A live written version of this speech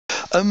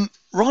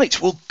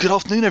Right, well, good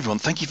afternoon, everyone.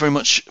 Thank you very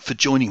much for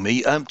joining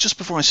me. Just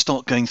before I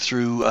start going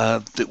through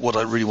what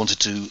I really wanted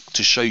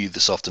to show you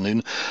this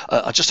afternoon,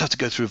 I just have to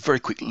go through a very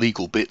quick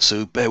legal bit,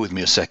 so bear with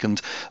me a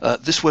second.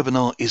 This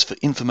webinar is for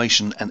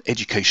information and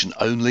education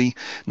only.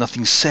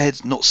 Nothing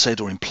said, not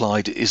said or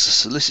implied is a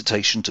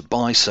solicitation to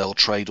buy, sell,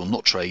 trade or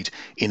not trade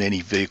in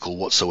any vehicle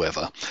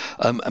whatsoever.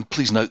 And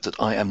please note that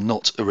I am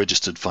not a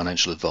registered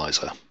financial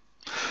advisor.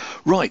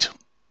 Right.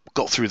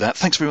 Got through that.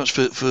 Thanks very much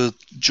for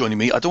joining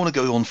me. I don't want to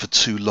go on for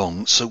too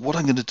long, so what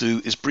I'm going to do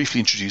is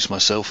briefly introduce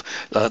myself,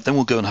 then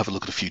we'll go and have a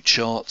look at a few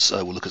charts.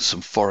 We'll look at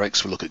some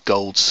Forex, we'll look at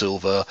gold,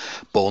 silver,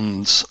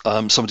 bonds.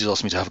 Somebody's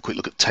asked me to have a quick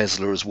look at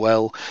Tesla as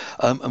well,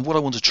 and what I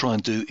want to try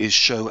and do is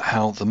show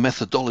how the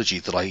methodology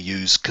that I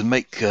use can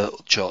make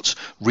charts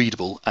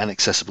readable and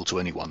accessible to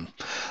anyone.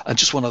 And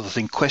just one other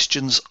thing,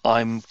 questions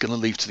I'm going to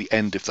leave to the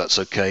end if that's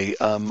okay.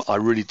 I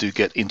really do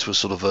get into a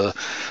sort of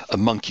a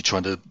monkey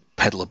trying to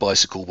pedal a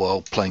bicycle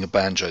while playing a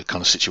banjo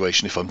kind of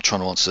situation if I'm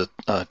trying to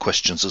answer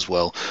questions as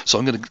well. So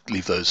I'm going to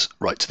leave those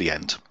right to the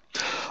end.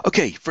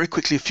 Okay, very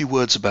quickly a few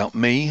words about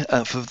me.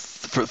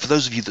 For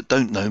those of you that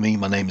don't know me,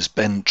 my name is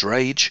Ben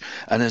Drage,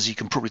 and as you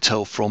can probably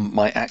tell from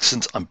my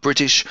accent, I'm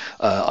British.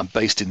 I'm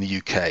based in the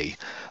UK.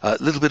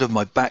 A little bit of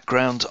my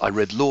background: I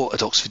read law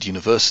at Oxford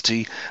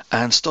University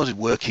and started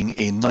working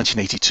in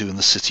 1982 in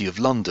the City of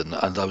London,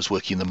 and I was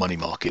working in the money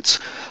markets.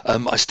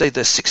 I stayed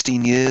there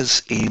 16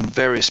 years in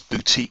various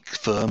boutique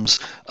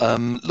firms,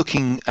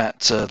 looking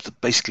at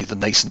basically the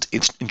nascent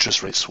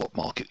interest rate swap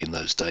market in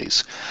those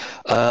days.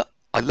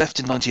 I left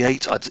in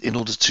 '98 in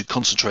order to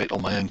concentrate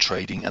on my own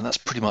trading, and that's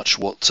pretty much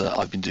what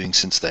I've been doing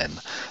since then.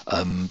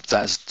 That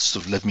has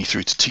sort of led me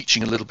through to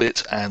teaching a little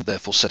bit and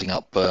therefore setting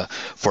up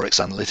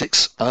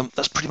Forex-Analytics.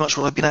 That's pretty much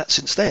what I've been at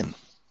since then.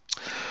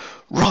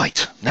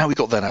 Right, now we've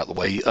got that out of the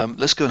way,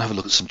 let's go and have a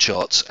look at some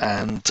charts,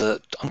 and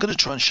I'm going to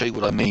try and show you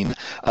what I mean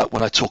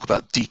when I talk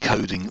about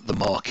decoding the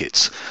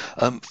markets.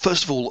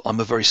 First of all, I'm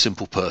a very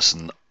simple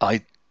person.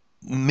 I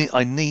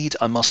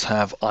must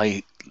have,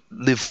 I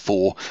live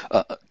for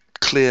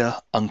clear,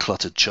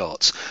 uncluttered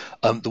charts.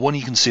 The one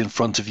you can see in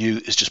front of you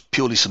is just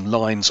purely some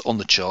lines on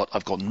the chart.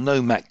 I've got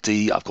no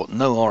MACD, I've got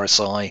no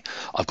RSI,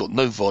 I've got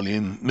no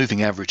volume,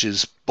 moving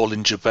averages,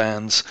 Bollinger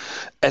Bands,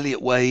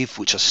 Elliott Wave,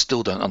 which I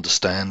still don't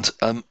understand.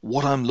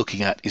 What I'm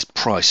looking at is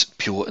price,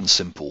 pure and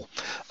simple.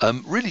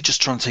 Really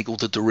just trying to take all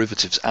the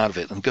derivatives out of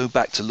it and go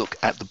back to look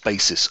at the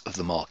basis of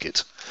the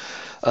market.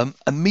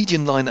 A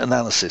median line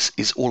analysis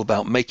is all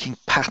about making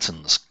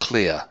patterns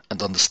clear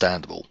and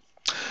understandable.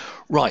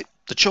 Right.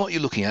 The chart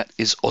you're looking at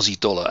is Aussie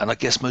dollar, and I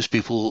guess most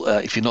people,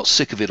 if you're not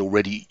sick of it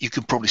already, you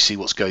can probably see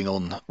what's going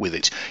on with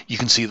it. You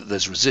can see that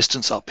there's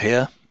resistance up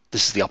here.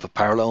 This is the upper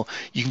parallel.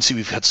 You can see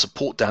we've had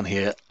support down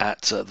here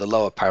at the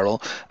lower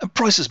parallel, and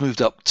price has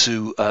moved up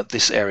to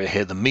this area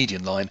here, the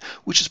median line,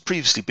 which has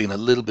previously been a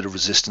little bit of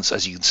resistance,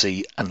 as you can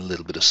see, and a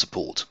little bit of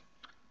support.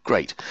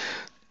 Great.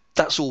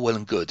 That's all well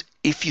and good.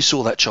 If you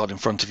saw that chart in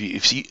front of you,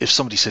 if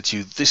somebody said to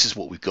you, this is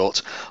what we've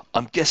got,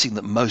 I'm guessing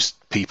that most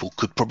people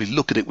could probably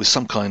look at it with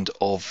some kind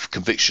of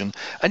conviction,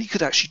 and you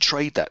could actually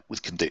trade that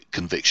with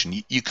conviction.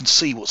 You can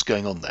see what's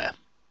going on there.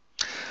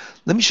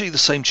 Let me show you the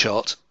same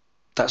chart.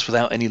 That's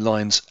without any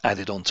lines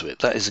added onto it.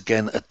 That is,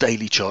 again, a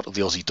daily chart of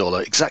the Aussie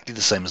dollar, exactly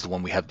the same as the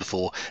one we had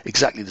before,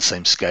 exactly the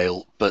same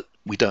scale, but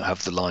we don't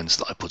have the lines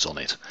that I put on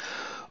it.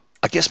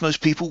 I guess most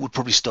people would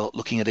probably start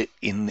looking at it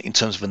in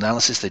terms of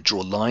analysis. They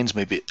draw lines,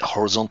 maybe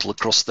horizontal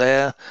across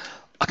there.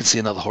 I can see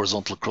another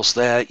horizontal across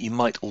there. You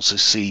might also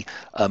see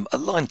a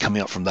line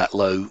coming up from that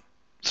low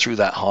through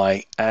that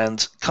high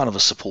and kind of a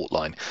support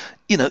line.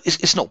 You know,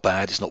 it's not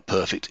bad, it's not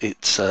perfect.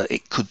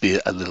 It could be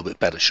a little bit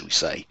better, shall we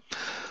say.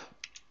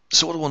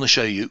 So what I want to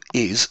show you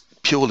is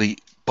purely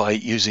by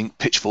using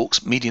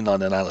pitchforks, median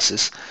line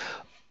analysis.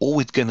 All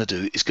we're going to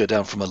do is go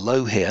down from a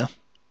low here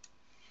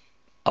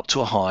up to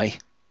a high,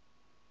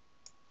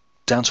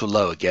 down to a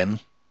low again,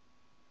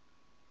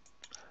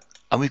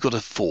 and we've got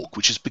a fork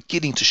which is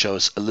beginning to show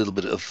us a little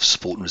bit of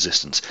support and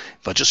resistance.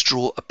 If I just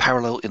draw a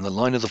parallel in the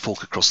line of the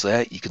fork across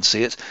there, you can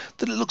see it,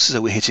 that it looks as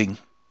though we're hitting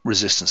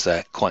resistance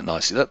there quite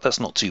nicely. That's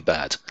not too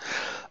bad.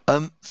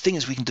 Thing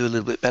is, we can do a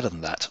little bit better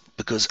than that,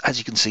 because as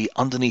you can see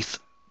underneath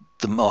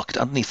the market,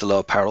 underneath the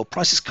lower parallel,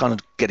 price is kind of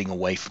getting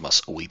away from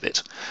us a wee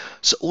bit.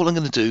 So all I'm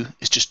going to do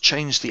is just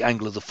change the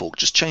angle of the fork,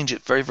 just change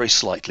it very, very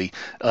slightly,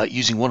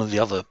 using one of the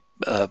other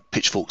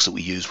pitchforks that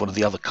we use, one of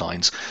the other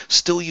kinds,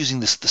 still using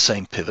the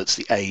same pivots,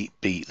 the A,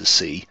 B, the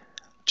C.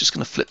 Just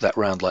going to flip that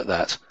round like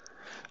that,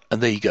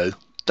 and there you go.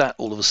 That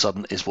all of a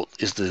sudden is what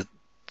is the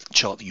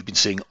chart that you've been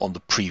seeing on the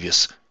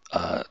previous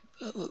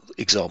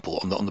example,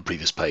 on the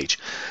previous page.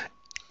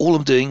 All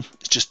I'm doing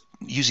is just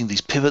using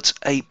these pivots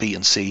A, B,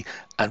 and C,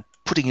 and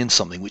putting in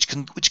something which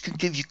can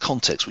give you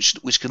context,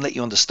 which can let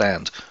you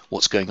understand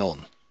what's going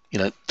on. You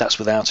know, that's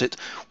without it.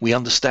 We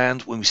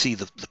understand when we see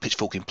the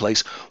pitchfork in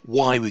place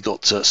why we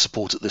got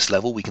support at this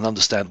level. We can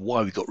understand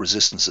why we got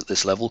resistance at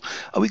this level,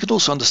 and we can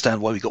also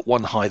understand why we got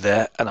one high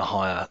there and a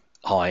higher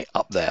high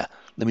up there.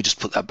 Let me just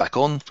put that back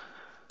on.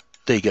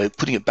 There you go,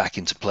 putting it back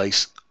into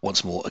place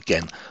once more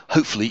again.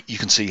 Hopefully you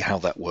can see how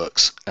that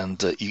works,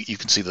 and you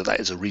can see that that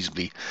is a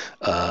reasonably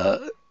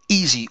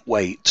easy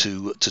way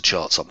to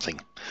chart something.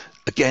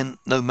 Again,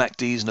 no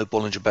MACDs, no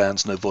Bollinger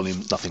Bands, no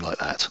volume, nothing like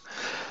that.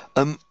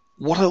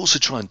 What I also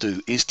try and do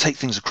is take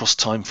things across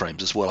time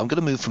frames as well. I'm going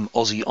to move from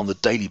Aussie on the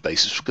daily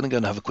basis. We're going to go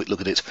and have a quick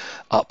look at it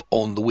up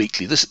on the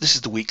weekly. This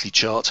is the weekly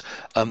chart.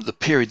 The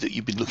period that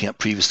you've been looking at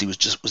previously was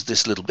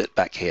this little bit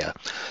back here.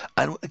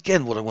 And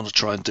again, what I want to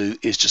try and do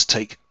is just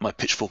take my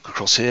pitchfork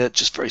across here,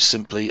 just very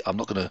simply. I'm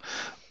not going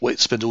to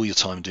spend all your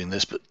time doing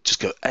this, but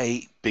just go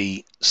A,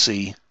 B,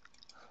 C,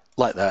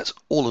 like that.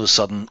 All of a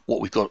sudden,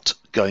 what we've got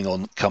going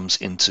on comes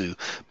into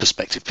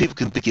perspective. People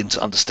can begin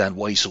to understand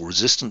why you saw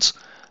resistance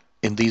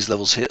in these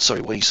levels here, sorry,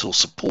 where you saw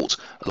support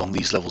along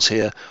these levels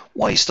here,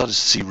 why you started to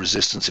see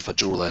resistance, if I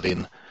draw that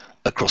in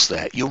across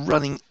there. You're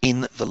running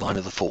in the line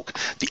of the fork,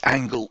 the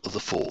angle of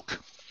the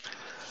fork.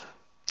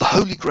 The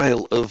holy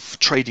grail of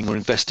trading or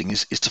investing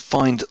is to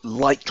find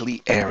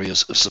likely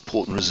areas of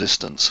support and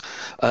resistance.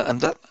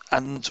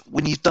 And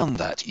when you've done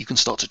that, you can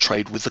start to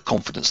trade with the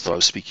confidence that I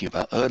was speaking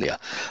about earlier.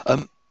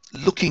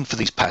 Looking for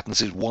these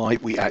patterns is why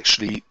we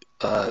actually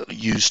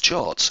use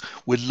charts.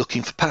 We're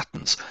looking for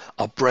patterns.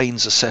 Our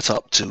brains are set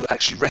up to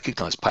actually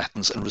recognize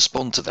patterns and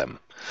respond to them.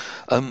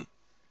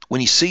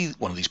 When you see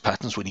one of these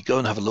patterns, when you go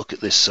and have a look at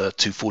this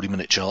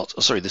 240-minute chart,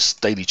 this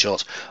daily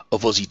chart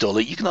of Aussie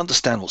dollar, you can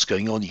understand what's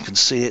going on. You can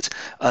see it.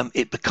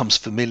 It becomes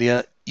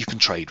familiar. You can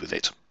trade with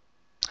it.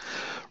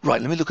 Right,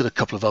 let me look at a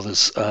couple of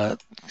others,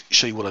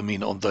 show you what I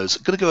mean on those.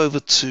 I'm going to go over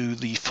to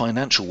the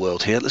financial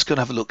world here. Let's go and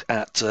have a look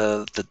at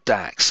the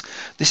DAX.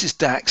 This is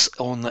DAX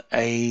on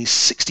a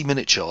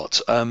 60-minute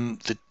chart.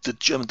 The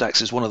German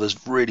DAX is one of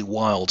those really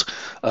wild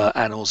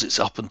animals. It's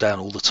up and down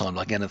all the time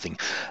like anything.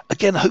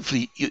 Again,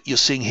 hopefully you're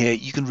seeing here,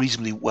 you can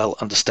reasonably well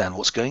understand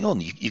what's going on.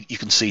 You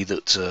can see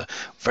that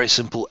very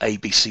simple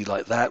ABC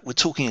like that. We're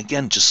talking,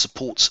 again, just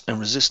supports and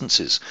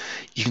resistances.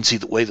 You can see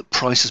the way that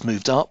price has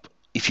moved up.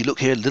 If you look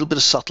here, a little bit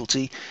of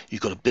subtlety,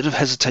 you've got a bit of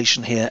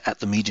hesitation here at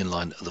the median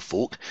line of the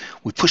fork.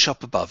 We push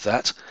up above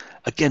that.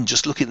 Again,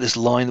 just look at this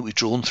line that we've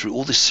drawn through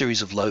all this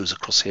series of lows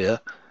across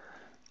here.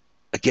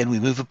 Again, we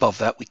move above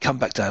that, we come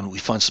back down, we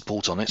find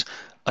support on it,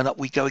 and up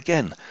we go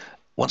again.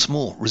 Once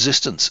more,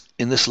 resistance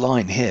in this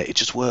line here, it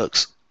just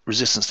works.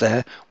 Resistance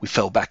there, we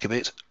fell back a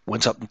bit,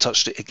 went up and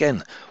touched it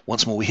again.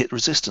 Once more, we hit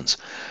resistance.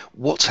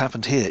 What's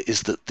happened here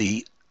is that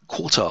the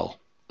quartile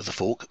of the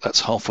fork,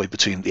 that's halfway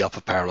between the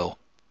upper parallel,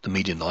 the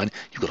median line,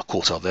 you've got a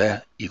quartile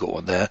there, you've got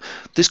one there.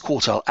 This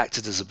quartile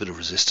acted as a bit of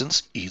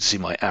resistance. You can see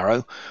my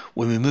arrow.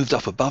 When we moved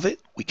up above it,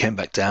 we came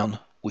back down,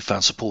 we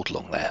found support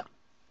along there.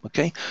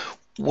 Okay,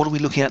 what are we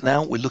looking at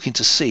now? We're looking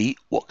to see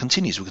what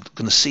continues. We're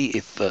going to see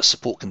if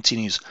support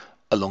continues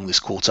along this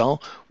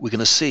quartile. We're going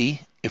to see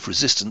if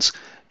resistance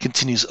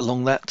continues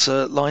along that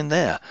line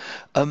there.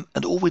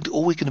 And all we're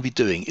going to be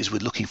doing is we're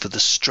looking for the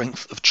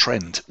strength of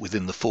trend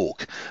within the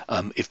fork.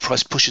 If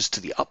price pushes to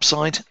the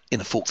upside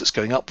in a fork that's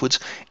going upwards,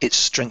 it's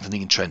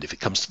strengthening in trend. If it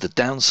comes to the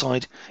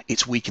downside,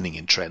 it's weakening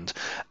in trend.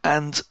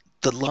 And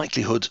the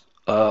likelihood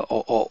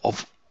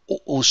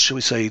or shall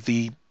we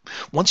say,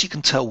 once you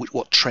can tell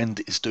what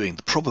trend is doing,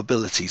 the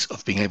probabilities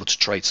of being able to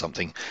trade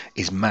something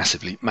is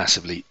massively,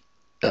 massively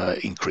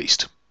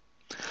increased.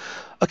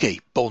 Okay,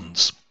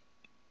 bonds.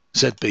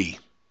 ZB,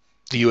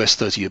 the US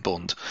 30-year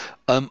bond.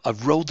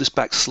 I've rolled this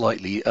back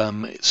slightly,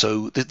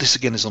 so this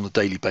again is on a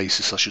daily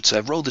basis, I should say.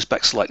 I've rolled this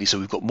back slightly so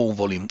we've got more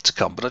volume to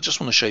come, but I just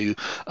want to show you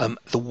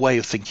the way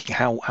of thinking,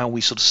 how we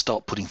sort of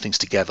start putting things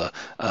together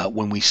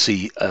when we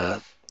see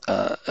a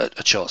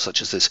chart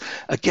such as this.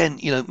 Again,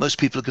 most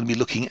people are going to be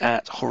looking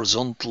at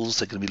horizontals.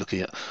 They're going to be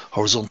looking at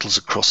horizontals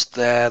across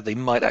there. They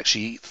might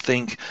actually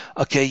think,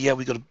 okay, yeah,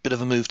 we've got a bit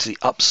of a move to the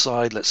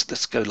upside.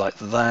 Let's go like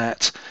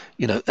that,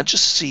 and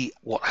just see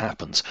what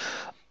happens.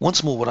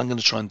 Once more, what I'm going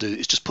to try and do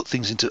is just put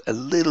things into a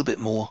little bit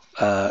more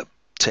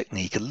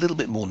technique, a little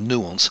bit more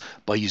nuance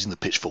by using the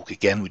pitchfork.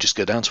 Again, we just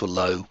go down to a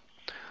low,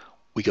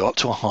 we go up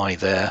to a high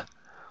there,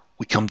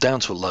 we come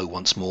down to a low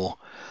once more,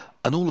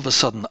 and all of a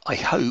sudden, I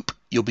hope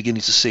you're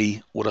beginning to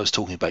see what I was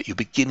talking about. You're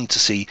beginning to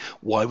see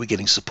why we're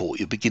getting support.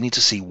 You're beginning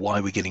to see why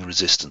we're getting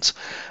resistance.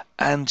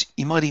 And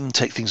you might even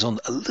take things on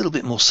a little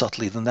bit more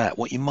subtly than that.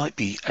 What you might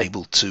be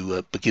able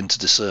to begin to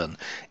discern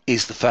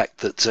is the fact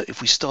that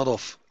if we start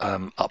off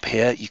up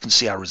here, you can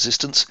see our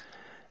resistance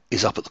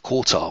is up at the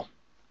quartile.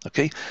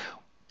 Okay,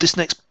 this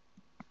next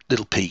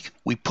little peak,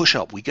 we push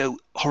up, we go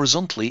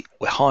horizontally,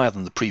 we're higher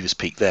than the previous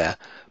peak there,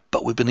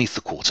 but we're beneath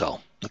the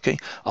quartile. Okay,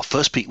 our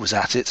first peak was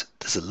at it.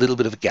 There's a little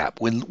bit of a gap.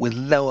 We're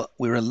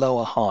a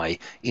lower high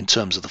in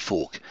terms of the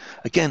fork.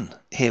 Again,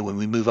 here when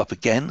we move up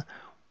again,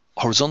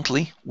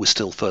 horizontally, we're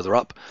still further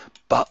up,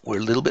 but we're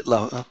a little bit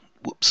lower.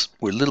 Whoops,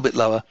 we're a little bit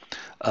lower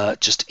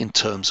just in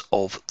terms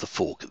of the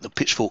fork. The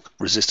pitchfork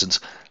resistance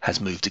has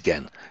moved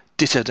again.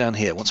 Ditto down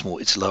here. Once more,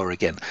 it's lower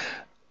again.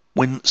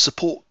 When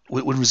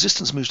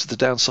resistance moves to the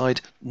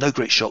downside, no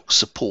great shock.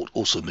 Support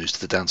also moves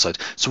to the downside.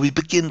 So we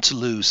begin to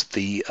lose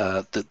the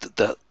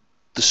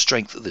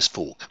strength of this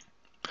fork.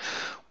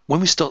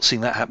 When we start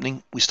seeing that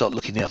happening, we start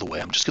looking the other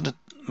way. I'm just going to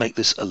make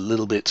this a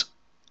little bit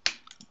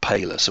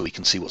paler so we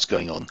can see what's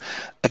going on.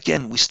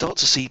 Again, we start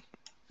to see,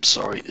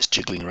 sorry, it's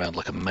jiggling around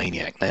like a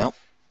maniac now.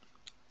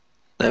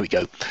 There we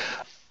go.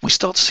 We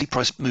start to see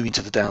price moving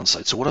to the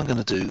downside. So what I'm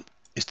going to do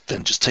is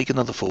then just take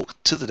another fork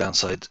to the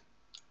downside,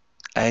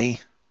 A,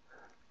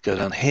 go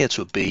down here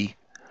to a B,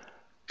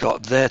 go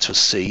up there to a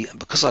C, and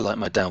because I like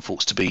my down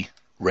forks to be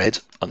red,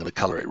 I'm going to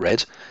color it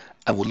red,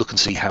 and we'll look and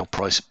see how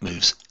price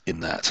moves in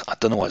that. I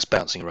don't know why it's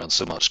bouncing around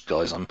so much,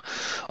 guys.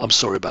 I'm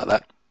sorry about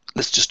that.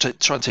 Let's just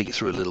try and take it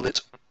through a little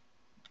bit.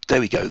 There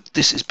we go.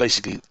 This is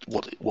basically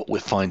what we're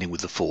finding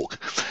with the fork.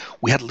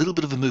 We had a little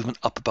bit of a movement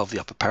up above the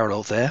upper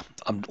parallel there.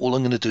 All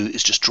I'm going to do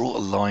is just draw a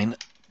line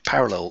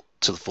parallel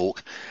to the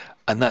fork,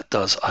 and that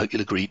does, I hope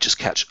you'll agree, just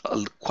catch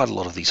quite a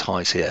lot of these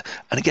highs here.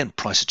 And again,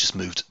 price has just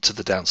moved to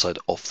the downside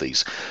off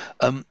these.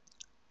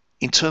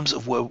 In terms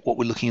of what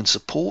we're looking in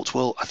support,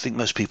 well, I think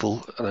most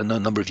people, and I know a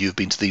number of you have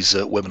been to these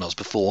webinars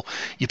before,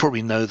 you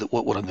probably know that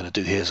what I'm going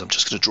to do here is I'm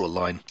just going to draw a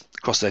line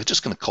across there,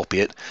 just going to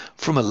copy it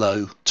from a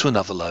low to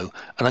another low,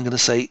 and I'm going to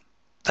say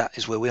that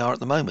is where we are at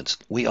the moment.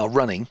 We are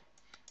running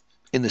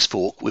in this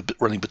fork, we're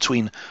running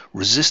between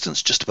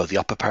resistance just above the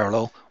upper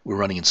parallel, we're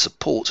running in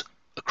support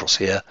across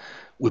here,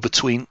 we're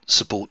between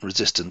support and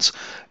resistance.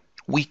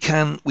 We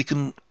can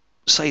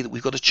say that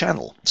we've got a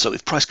channel. So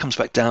if price comes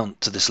back down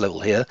to this level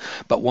here,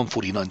 about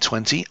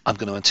 149.20, I'm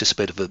going to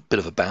anticipate a bit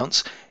of a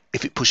bounce.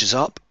 If it pushes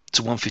up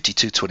to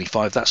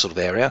 152.25, that sort of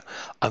area,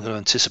 I'm going to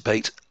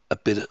anticipate a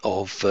bit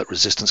of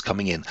resistance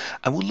coming in,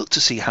 and we'll look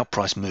to see how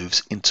price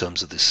moves in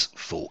terms of this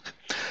fork.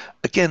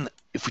 Again,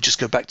 if we just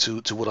go back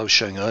to what I was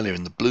showing earlier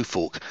in the blue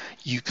fork,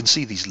 you can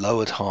see these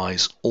lowered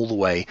highs all the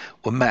way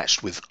were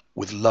matched with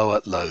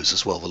lower lows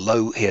as well. The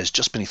low here is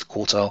just beneath the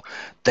quartile,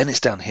 then it's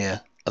down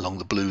here along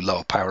the blue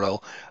lower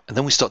parallel, and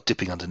then we start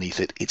dipping underneath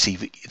it.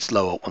 It's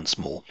lower once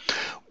more.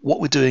 What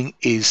we're doing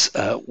is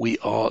we're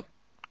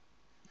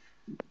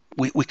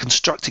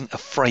constructing a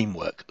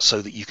framework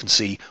so that you can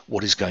see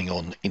what is going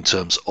on in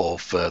terms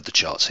of the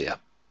charts here.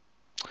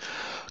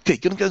 Okay,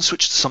 going to go and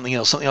switch to something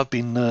else, something I've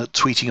been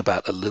tweeting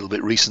about a little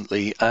bit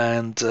recently,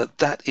 and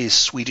that is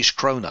Swedish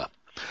krona.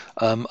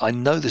 I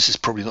know this is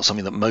probably not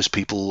something that most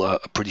people are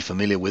pretty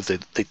familiar with.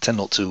 They tend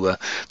not to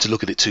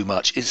look at it too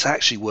much. It's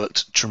actually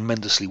worked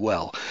tremendously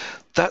well.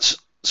 That's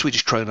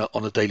Swedish krona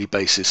on a daily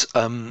basis.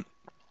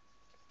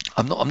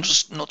 I'm not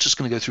just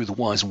going to go through the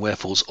whys and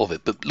wherefores of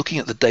it, but looking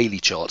at the daily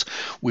chart,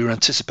 we were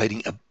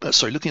anticipating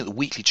looking at the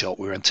weekly chart,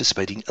 we were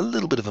anticipating a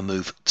little bit of a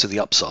move to the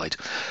upside.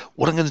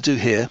 What I'm going to do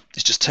here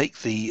is just take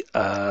the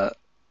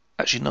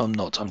actually no, I'm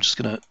not. I'm just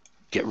going to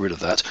get rid of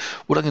that.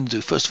 What I'm going to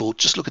do, first of all,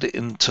 just look at it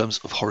in terms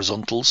of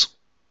horizontals.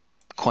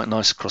 Quite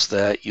nice across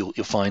there. You'll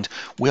find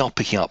we are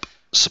picking up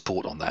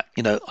support on that.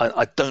 You know,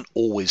 I don't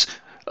always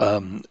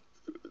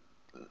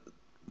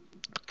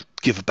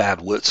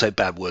say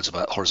bad words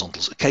about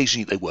horizontals.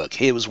 Occasionally they work.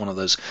 Here was one of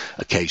those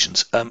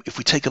occasions. If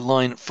we take a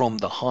line from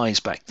the highs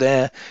back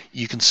there,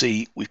 you can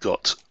see we've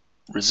got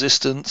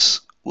resistance.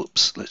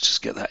 Whoops, let's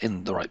just get that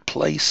in the right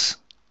place.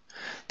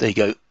 There you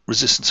go,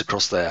 resistance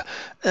across there.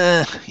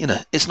 You know,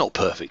 it's not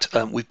perfect.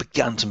 We've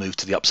begun to move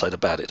to the upside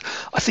about it.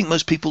 I think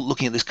most people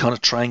looking at this kind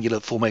of triangular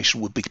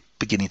formation would be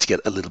beginning to get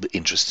a little bit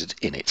interested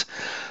in it.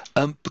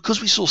 Because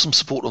we saw some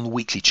support on the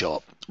weekly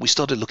chart, we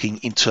started looking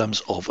in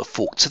terms of a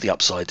fork to the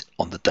upside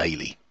on the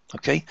daily.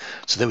 Okay,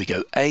 so there we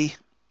go. A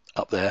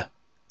up there,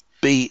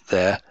 B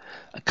there,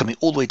 and coming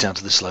all the way down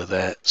to this low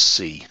there,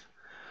 C.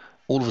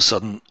 All of a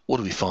sudden, what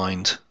do we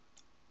find?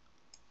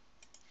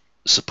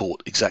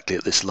 Support exactly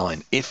at this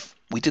line. If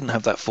we didn't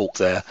have that fork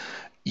there,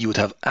 you would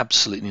have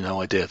absolutely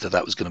no idea that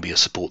that was going to be a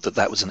support,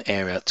 that was an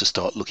area to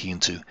start looking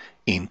into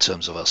in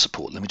terms of our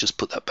support. Let me just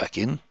put that back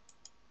in.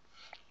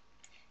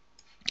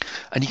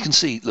 And you can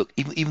see, look,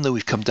 even though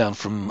we've come down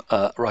from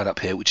right up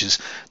here, which is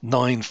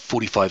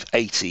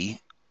 945.80,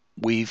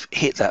 we've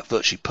hit that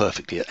virtually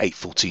perfectly at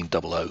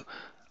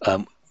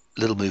 814.00.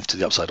 Little move to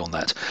the upside on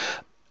that.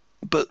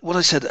 But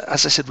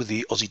as I said with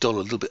the Aussie dollar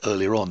a little bit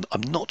earlier on,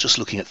 I'm not just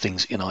looking at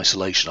things in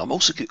isolation. I've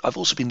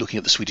also been looking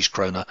at the Swedish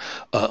krona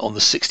on the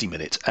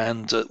 60-minute,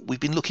 and we've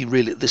been looking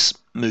really at this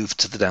move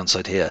to the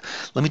downside here.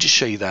 Let me just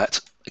show you that.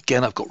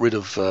 Again, I've got rid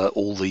of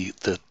all the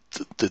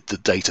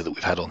data that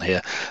we've had on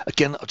here.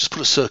 Again, I'll just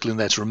put a circle in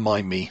there to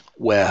remind me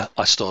where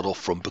I start off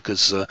from,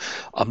 because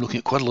I'm looking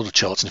at quite a lot of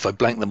charts, and if I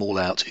blank them all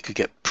out, it could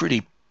get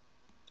pretty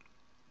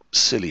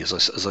silly as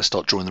I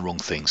start drawing the wrong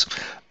things.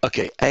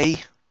 Okay, A,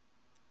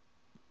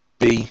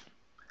 B,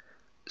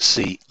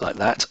 C, like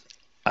that.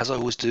 As I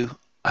always do,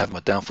 I have my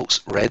downforks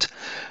red.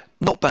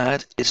 Not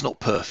bad, it's not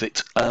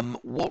perfect.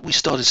 What we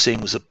started seeing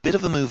was a bit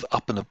of a move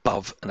up and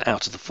above and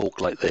out of the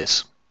fork like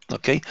this.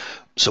 Okay,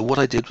 so what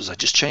I did was I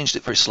just changed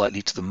it very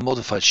slightly to the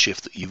modified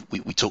shift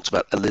that we talked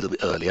about a little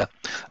bit earlier.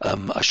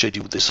 I showed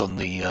you this on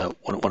the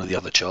one of the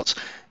other charts,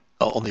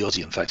 on the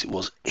Aussie, in fact it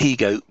was. Here you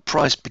go,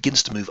 price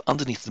begins to move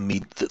underneath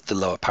the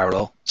lower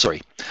parallel,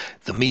 sorry,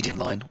 the median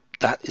line.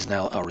 That is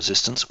now our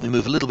resistance. We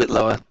move a little bit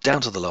lower, down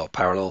to the lower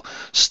parallel,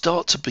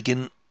 start to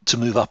begin to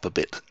move up a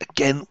bit.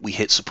 Again, we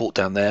hit support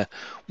down there.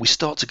 We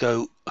start to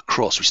go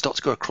across. We start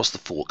to go across the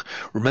fork,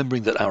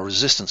 remembering that our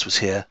resistance was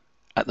here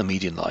at the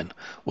median line.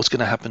 What's going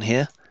to happen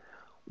here?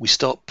 We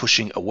start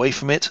pushing away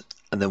from it,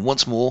 and then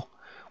once more,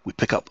 we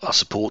pick up our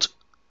support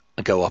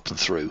and go up and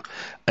through.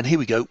 And here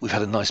we go. We've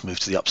had a nice move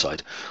to the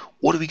upside.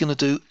 What are we going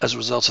to do as a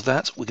result of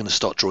that? We're going to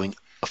start drawing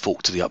a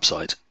fork to the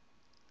upside.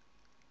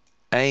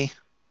 A,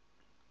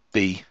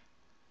 B,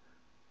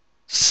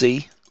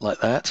 C, like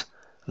that.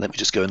 Let me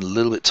just go in a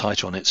little bit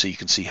tighter on it so you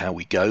can see how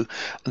we go.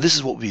 And this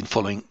is what we've been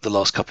following the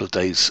last couple of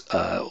days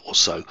or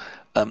so.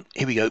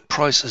 Here we go.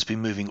 Price has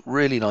been moving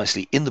really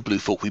nicely in the blue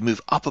fork. We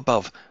move up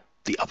above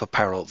the upper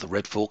parallel of the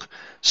red fork,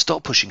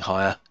 start pushing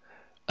higher,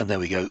 and there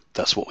we go.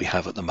 That's what we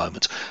have at the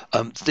moment.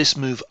 This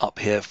move up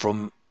here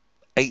from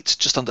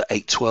just under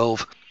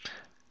 812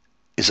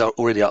 is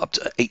already up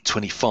to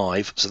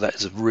 825, so that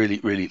is a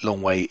really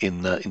long way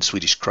in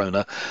Swedish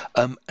krona.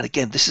 And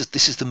again, this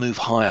is the move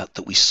higher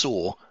that we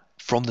saw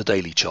from the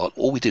daily chart.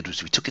 All we did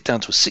was we took it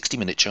down to a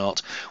 60-minute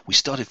chart. We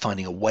started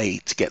finding a way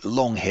to get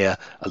long here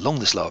along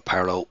this lower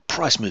parallel.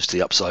 Price moves to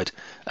the upside,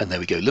 and there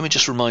we go. Let me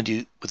just remind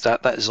you with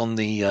that is on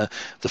the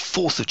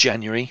 4th of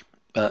January.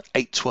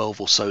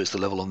 812 or so is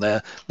the level on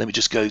there. Let me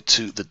just go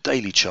to the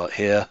daily chart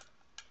here.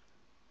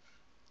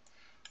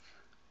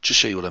 Just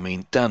show you what I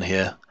mean. Down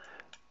here,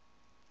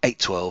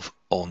 812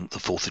 on the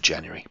 4th of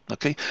January.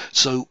 Okay,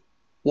 so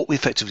what we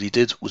effectively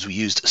did was we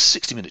used a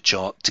 60-minute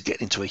chart to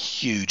get into a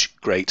huge,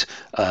 great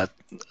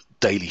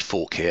daily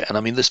fork here. And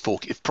I mean, this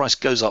fork, if price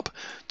goes up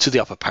to the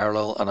upper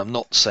parallel, and I'm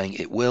not saying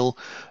it will,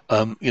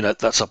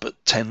 that's up at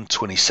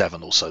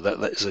 1027 or so.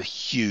 That is a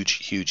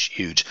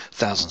huge,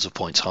 thousands of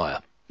points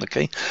higher.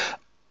 Okay.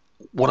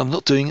 What I'm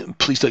not doing,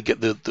 please don't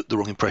get the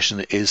wrong impression,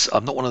 is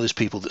I'm not one of those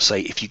people that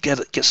say if you get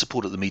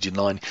support at the median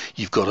line,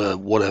 you've got a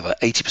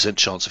 80%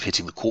 chance of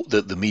hitting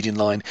the median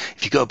line.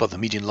 If you go above the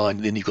median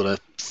line, then you've got a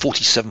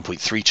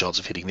 47.3 chance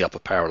of hitting the upper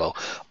parallel.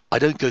 I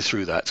don't go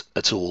through that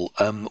at all.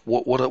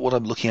 What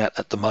I'm looking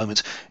at the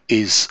moment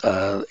is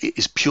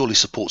purely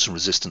supports and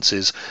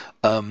resistances.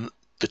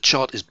 The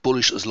chart is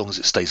bullish as long as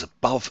it stays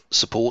above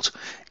support.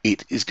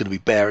 It is going to be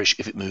bearish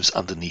if it moves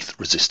underneath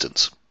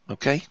resistance.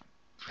 Okay,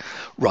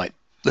 right.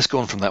 Let's go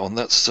on from that one.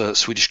 That's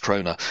Swedish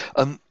krona.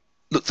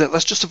 Look,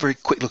 that's just a very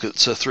quick look at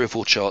 3 or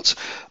 4 charts.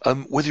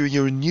 Whether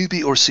you're a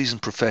newbie or a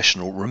seasoned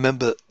professional,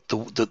 remember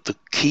the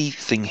key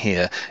thing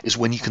here is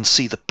when you can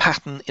see the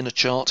pattern in a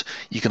chart,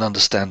 you can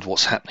understand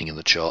what's happening in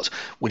the chart.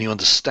 When you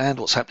understand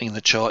what's happening in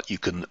the chart, you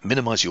can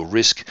minimize your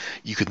risk.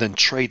 You can then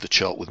trade the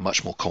chart with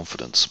much more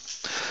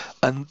confidence.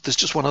 And there's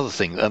just one other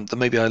thing that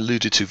maybe I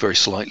alluded to very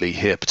slightly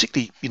here,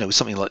 particularly with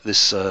something like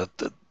this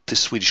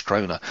Swedish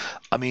krona.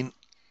 I mean,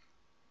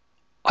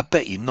 I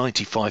bet you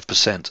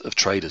 95% of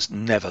traders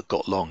never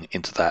got long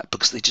into that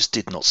because they just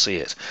did not see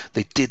it.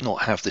 They did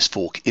not have this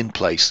fork in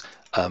place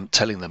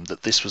telling them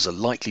that this was a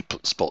likely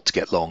spot to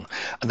get long,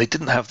 and they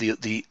didn't have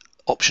the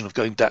option of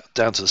going down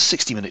to a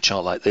 60-minute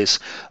chart like this,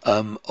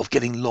 of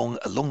getting long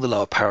along the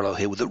lower parallel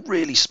here with a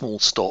really small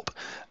stop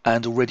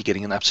and already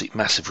getting an absolute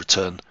massive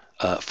return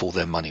for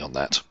their money on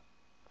that.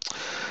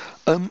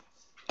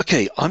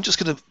 Okay, I'm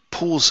just going to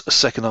pause a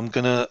second. I'm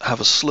going to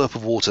have a slurp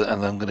of water,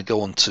 and then I'm going to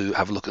go on to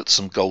have a look at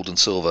some gold and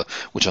silver,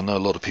 which I know a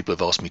lot of people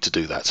have asked me to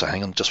do that. So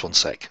hang on just one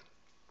sec.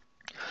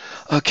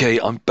 Okay,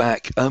 I'm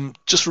back.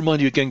 Just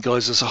remind you again,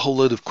 guys, there's a whole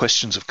load of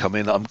questions have come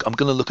in. I'm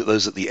going to look at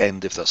those at the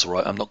end, if that's all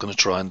right. I'm not going to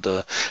try and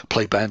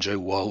play banjo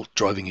while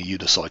driving a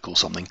unicycle or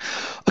something.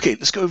 Okay,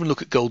 let's go over and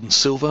look at gold and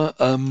silver.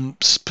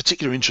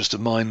 Particular interest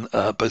of mine,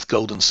 both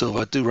gold and silver.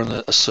 I do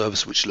run a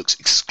service which looks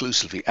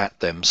exclusively at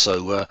them,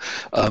 so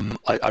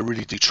I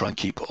really do try and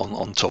keep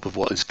on top of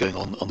what is going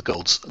on the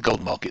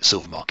gold market,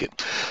 silver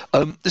market.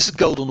 This is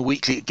gold on the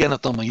weekly. Again,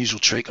 I've done my usual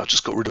trick. I've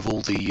just got rid of all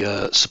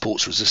the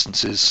supports,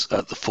 resistances,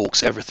 the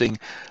forks, everything.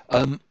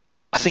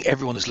 I think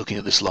everyone is looking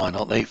at this line,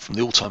 aren't they? From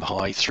the all-time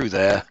high through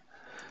there,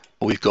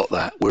 we've got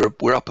that.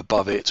 We're up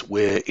above it.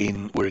 We're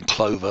in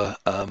clover.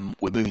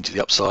 We're moving to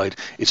the upside.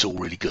 It's all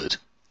really good.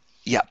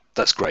 Yeah,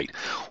 that's great.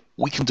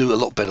 We can do a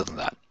lot better than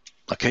that.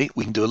 Okay,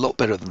 we can do a lot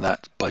better than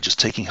that by just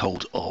taking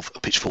hold of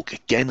a pitchfork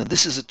again. And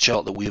this is a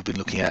chart that we have been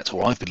looking at,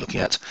 or I've been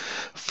looking at,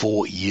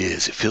 for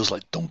years. It feels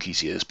like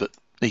donkey's years, but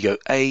there you go.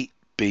 A,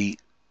 B,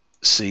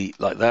 C,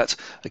 like that.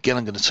 Again,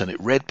 I'm going to turn it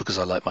red because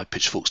I like my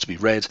pitchforks to be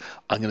red.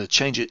 I'm going to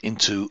change it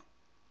into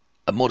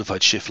a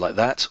modified shift like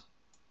that.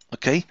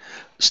 Okay,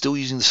 still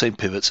using the same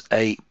pivots,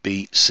 A,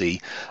 B,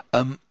 C.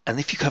 And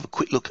if you have a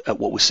quick look at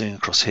what we're seeing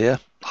across here,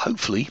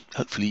 hopefully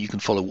you can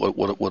follow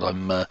what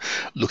I'm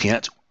looking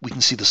at. We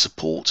can see the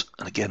support,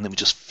 and again, let me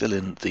just fill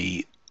in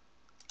the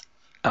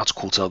outer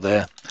quartile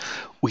there.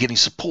 We're getting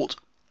support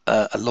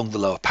along the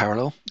lower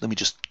parallel. Let me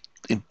just,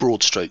 in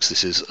broad strokes,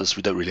 this is, as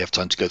we don't really have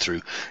time to go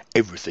through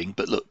everything,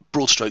 but look,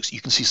 broad strokes,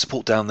 you can see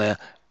support down there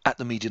at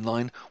the median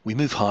line. We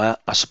move higher,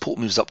 our support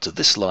moves up to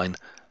this line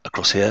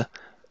across here.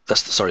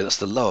 That's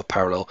the lower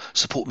parallel.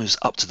 Support moves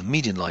up to the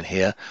median line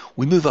here.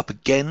 We move up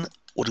again.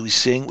 What are we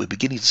seeing? We're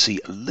beginning to see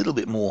a little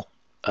bit more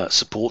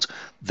support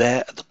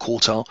there at the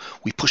quartile.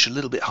 We push a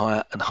little bit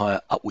higher and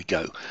higher up we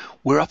go.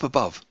 We're up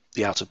above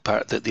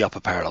the upper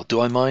parallel.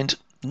 Do I mind?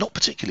 Not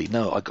particularly.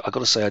 No, I got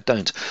to say I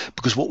don't,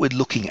 because what we're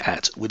looking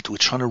at, we're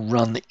trying to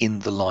run in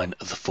the line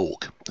of the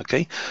fork.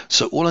 Okay,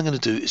 so all I'm going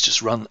to do is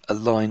just run a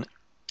line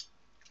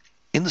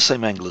in the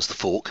same angle as the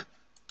fork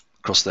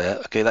across there.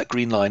 Okay, that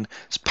green line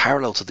is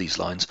parallel to these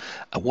lines,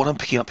 and what I'm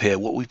picking up here,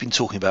 what we've been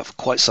talking about for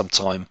quite some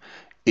time,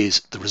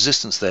 is the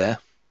resistance there.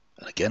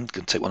 And again,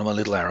 going to take one of my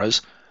little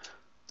arrows,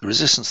 the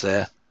resistance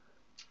there,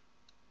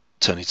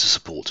 turning to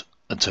support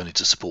and turning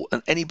to support.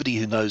 And anybody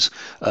who knows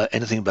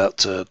anything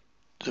about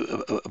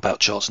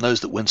charts knows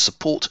that when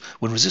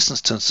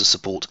resistance turns to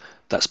support,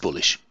 that's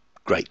bullish.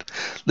 Great.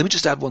 Let me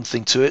just add one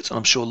thing to it, and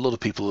I'm sure a lot of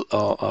people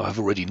have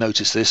already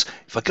noticed this.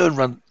 If I go and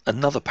run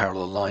another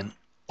parallel line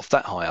off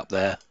that high up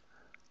there,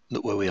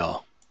 look where we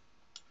are.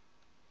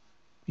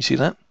 You see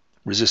that?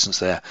 Resistance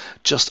there,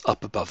 just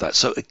up above that.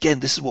 So again,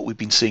 this is what we've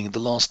been seeing the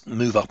last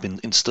move up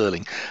in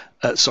sterling.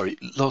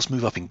 Last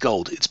move up in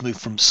gold. It's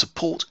moved from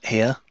support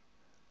here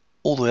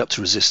all the way up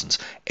to resistance.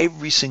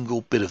 Every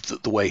single bit of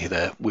the way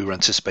there, we were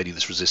anticipating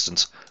this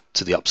resistance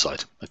to the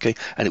upside. Okay,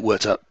 and it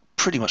worked out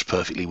pretty much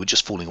perfectly. We're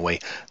just falling away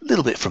a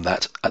little bit from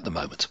that at the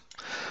moment.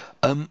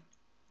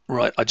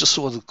 Right, I just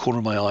saw at the corner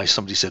of my eye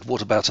somebody said,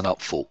 what about an up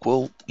fork?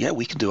 Well, yeah,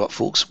 we can do up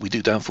forks, we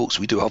do down forks,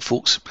 we do up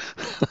forks.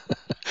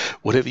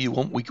 Whatever you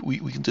want, we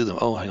can do them.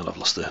 Oh, hang on, I've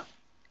lost the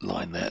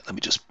line there. Let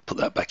me just put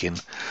that back in.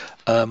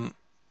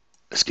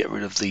 Let's get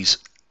rid of these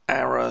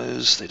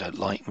arrows. They don't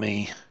like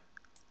me.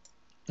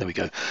 There we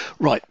go.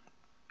 Right,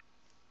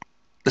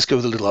 let's go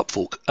with a little up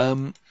fork. We're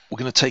going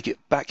to take it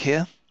back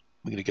here.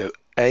 We're going to go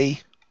A.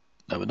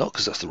 No, we're not,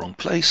 because that's the wrong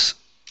place.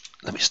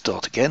 Let me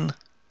start again.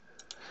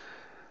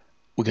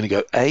 We're going to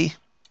go A,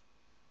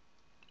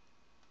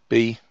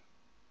 B,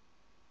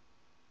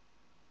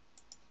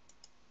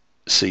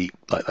 C,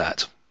 like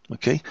that.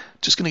 Okay,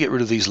 just going to get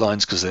rid of these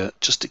lines because they're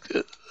just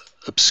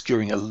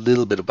obscuring a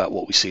little bit about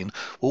what we've seen.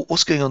 Well,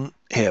 what's going on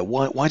here?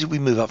 Why did we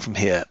move up from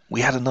here?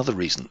 We had another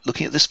reason.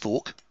 Looking at this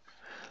fork,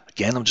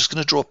 again, I'm just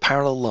going to draw a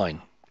parallel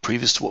line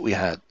previous to what we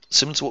had,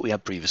 similar to what we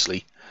had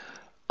previously.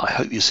 I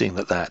hope you're seeing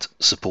that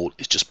support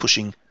is just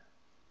pushing,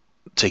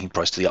 taking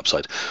price to the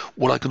upside.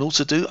 What I can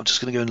also do, I'm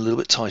just going to go in a little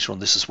bit tighter on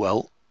this as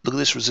well. Look at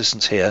this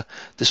resistance here.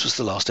 This was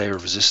the last area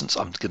of resistance.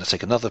 I'm going to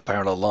take another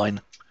parallel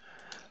line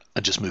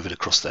and just move it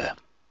across there.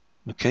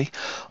 Okay,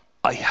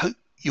 I hope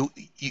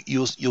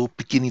you're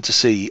beginning to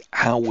see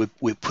how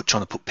we're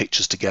trying to put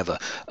pictures together.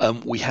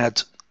 We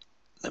had,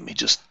 let me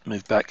just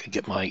move back and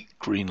get my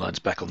green lines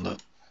back on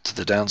to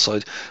the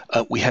downside.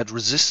 We had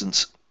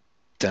resistance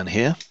down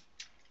here.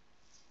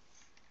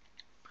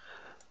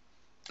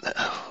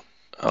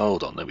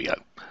 Hold on, there we go.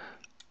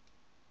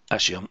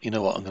 Actually, you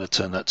know what? I'm going to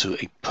turn that to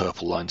a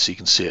purple line so you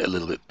can see it a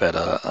little bit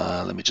better.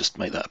 Let me just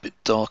make that a bit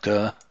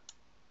darker.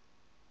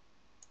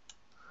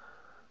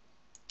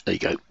 There you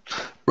go.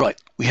 Right,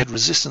 we had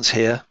resistance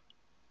here.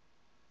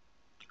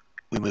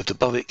 We moved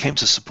above it, came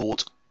to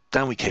support.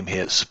 Down we came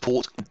here.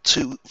 Support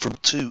from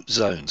two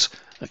zones.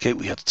 Okay,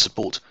 we had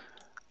support,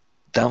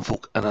 down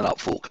fork and an up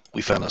fork.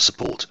 We found our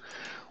support.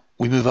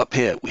 We move up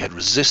here. We had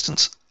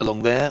resistance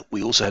along there.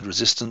 We also had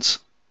resistance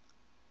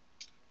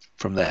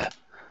from there.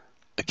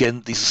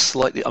 Again, these are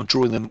slightly, I'm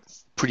drawing them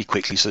pretty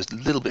quickly, so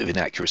there's a little bit of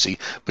inaccuracy,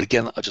 but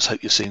again, I just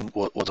hope you're seeing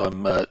what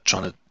I'm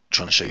trying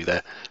to show you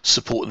there.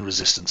 Support and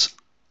resistance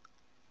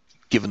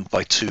given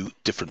by two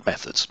different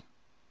methods.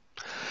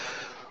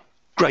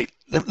 Great.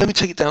 Let me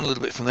take it down a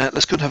little bit from there.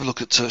 Let's go and have a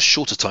look at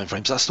shorter time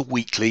frames. That's the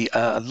weekly.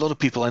 A lot of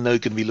people I know are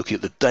going to be looking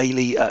at the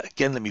daily.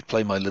 Again, let me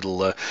play my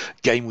little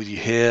game with you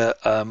here.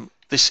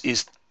 This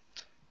is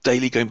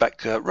daily, going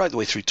back right the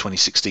way through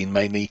 2016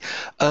 mainly.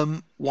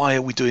 Why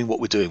are we doing what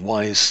we're doing?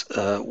 Why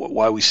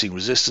are we seeing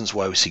resistance?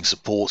 Why are we seeing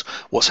support?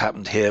 What's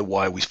happened here?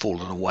 Why are we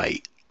fallen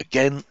away?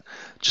 Again,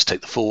 just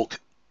take the fork.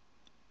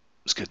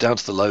 Let's go down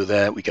to the low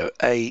there. We go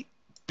A,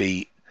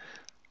 B,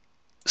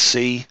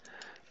 C.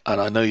 And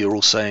I know you're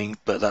all saying,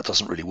 but that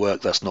doesn't really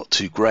work. That's not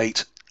too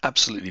great.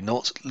 Absolutely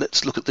not.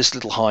 Let's look at this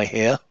little high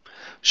here.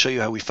 Show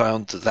you how we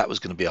found that was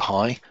going to be a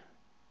high.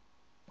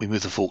 We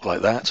move the fork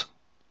like that.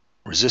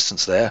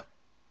 Resistance there.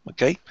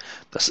 Okay,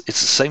 it's the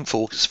same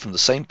fork, it's from the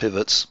same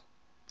pivots,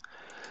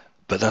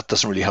 but that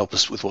doesn't really help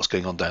us with what's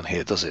going on down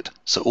here, does it?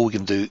 So all we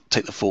can do,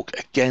 take the fork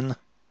again,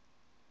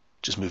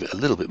 just move it a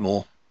little bit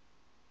more.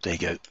 There you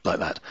go, like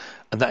that.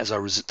 And that is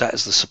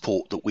the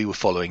support that we were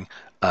following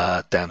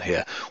down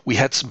here. We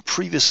had some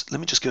previous, let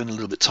me just go in a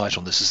little bit tighter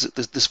on this.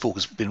 This fork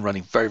has been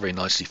running very, very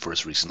nicely for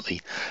us recently.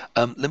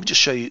 Let me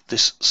just show you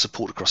this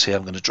support across here.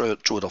 I'm going to draw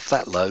it off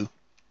that low,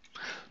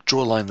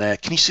 draw a line there.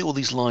 Can you see all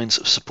these lines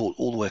of support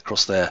all the way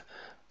across there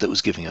that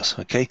was giving us?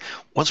 Okay,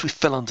 once we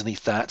fell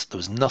underneath that, there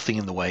was nothing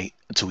in the way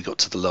until we got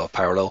to the lower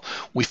parallel.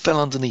 We fell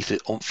underneath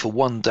it for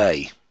 1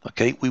 day.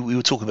 Okay, we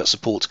were talking about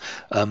support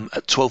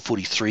at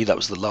 12.43, that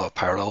was the lower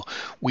parallel.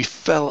 We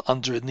fell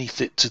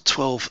underneath it to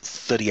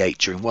 12.38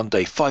 during 1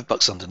 day,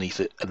 $5 underneath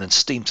it, and then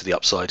steamed to the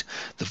upside.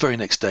 The very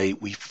next day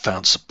we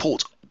found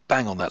support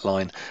bang on that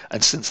line,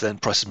 and since then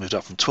prices moved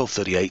up from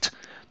 12.38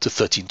 to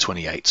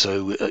 13.28.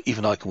 So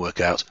even I can work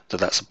out that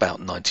that's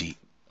about $90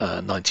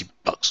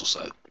 or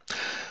so.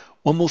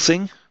 One more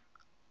thing,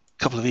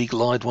 a couple of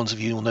eagle-eyed ones of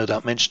you will no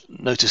doubt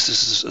notice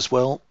this as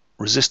well.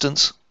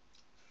 Resistance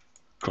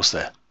across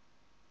there.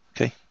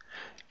 Okay,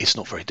 it's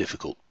not very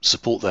difficult.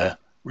 Support there,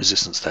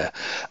 resistance there.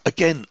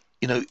 Again,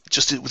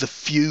 just with a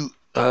few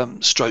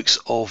strokes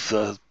of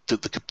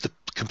the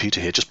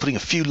computer here, just putting a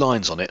few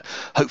lines on it.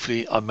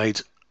 Hopefully, I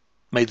made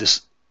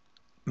this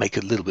make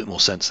a little bit more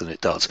sense than it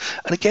does.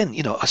 And again,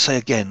 I say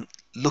again,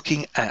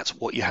 looking at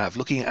what you have,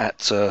 looking at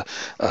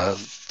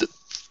the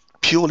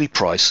purely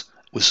price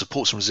with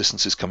supports and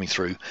resistances coming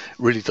through,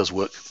 really does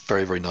work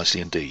very, very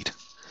nicely indeed.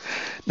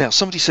 Now,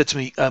 somebody said to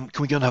me, can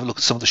we go and have a look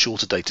at some of the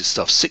shorter dated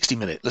stuff? 60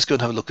 minute. Let's go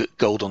and have a look at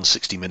gold on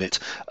 60 minute.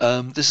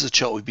 This is a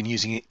chart we've been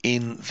using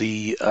in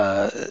the,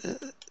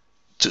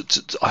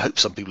 I hope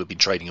some people have been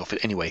trading off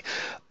it anyway.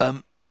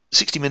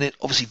 60 minute,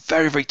 obviously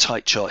very, very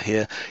tight chart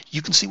here.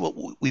 You can see what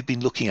we've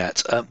been looking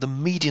at. The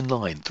median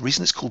line, the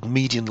reason it's called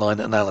median line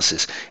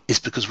analysis is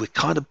because we're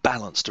kind of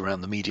balanced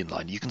around the median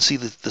line. You can see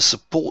that the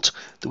support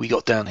that we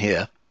got down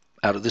here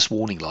out of this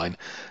warning line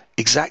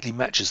exactly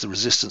matches the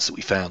resistance that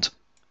we found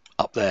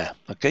up there.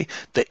 Okay,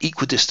 they're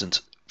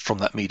equidistant from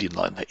that median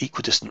line. They're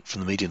equidistant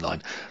from the median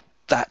line.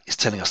 That is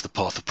telling us the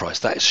path of price.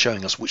 That is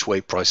showing us which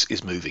way price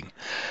is moving.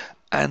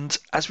 And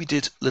as we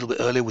did a little bit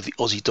earlier with the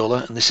Aussie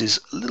dollar, and this is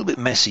a little bit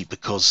messy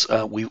because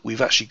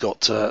we've actually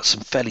got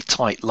some fairly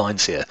tight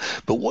lines here.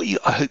 But what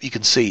I hope you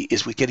can see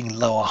is we're getting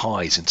lower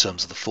highs in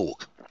terms of the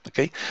fork.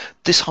 Okay,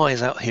 this high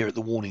is out here at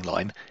the warning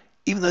line.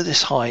 Even though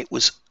this high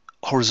was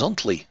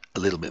horizontally a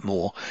little bit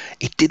more,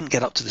 it didn't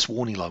get up to this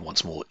warning line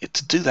once more.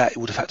 To do that, it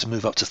would have had to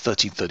move up to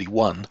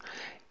 13.31.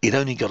 It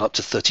only got up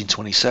to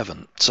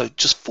 13.27. So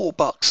just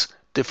 $4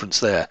 difference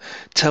there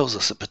tells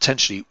us that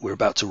potentially we're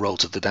about to roll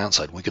to the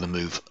downside. We're going to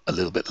move a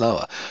little bit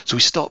lower. So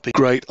we start being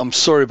great. I'm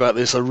sorry about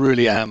this. I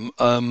really am.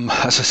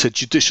 As I said,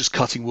 judicious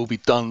cutting will be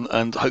done,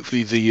 and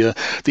hopefully the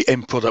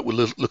end product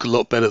will look a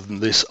lot better than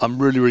this.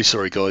 I'm really, really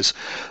sorry, guys.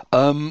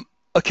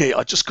 Okay, I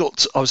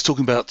was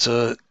talking about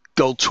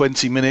gold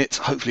 20 minute.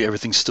 Hopefully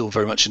everything's still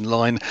very much in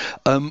line.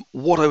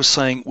 What I was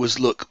saying was,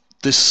 look,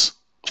 this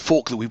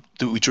fork that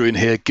we drew in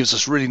here gives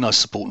us really nice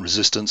support and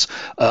resistance.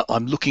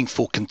 I'm looking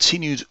for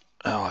continued.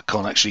 Oh, I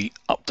can't actually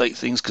update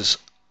things because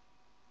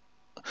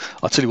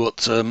I'll tell you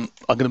what. I'm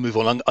going to move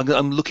on.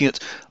 I'm looking at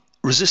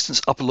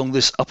resistance up along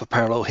this upper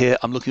parallel here.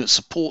 I'm looking at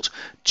support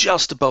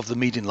just above the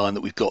median line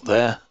that we've got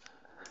there.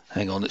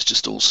 Hang on, it's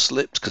just all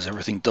slipped because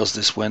everything does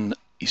this when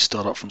you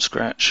start up from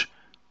scratch.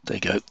 There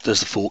you go,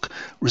 there's the fork.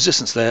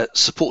 Resistance there,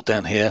 support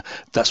down here.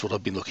 That's what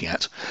I've been looking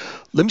at.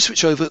 Let me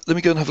switch over. Let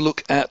me go and have a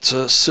look at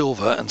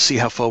silver and see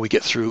how far we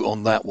get through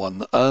on that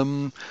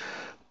one.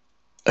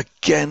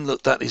 Again,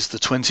 look, that is the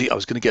 20. I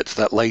was going to get to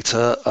that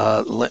later.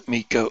 Let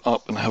me go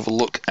up and have a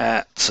look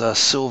at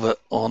silver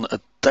on a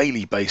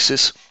daily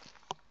basis.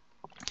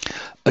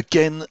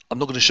 Again, I'm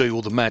not going to show you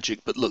all the magic,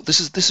 but look,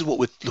 this is what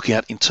we're looking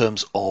at in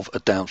terms of a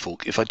down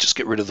fork. If I just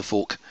get rid of the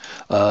fork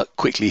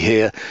quickly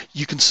here,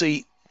 you can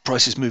see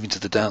price is moving to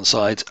the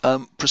downside.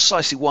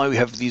 Precisely why we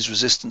have these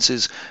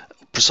resistances,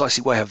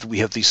 precisely why we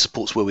have these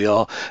supports where we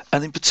are,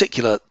 and in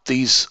particular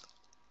these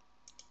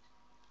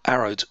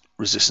arrowed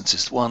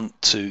resistances, 1,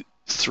 2,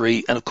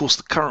 3, and of course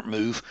the current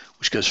move,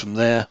 which goes from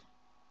there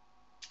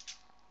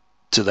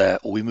to there,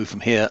 or we move from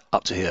here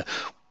up to here.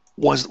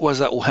 Why is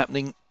that all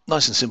happening?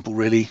 Nice and simple,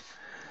 really.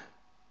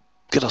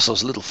 Get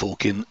ourselves a little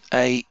fork in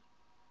A,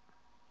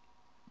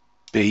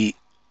 B,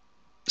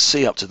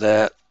 C up to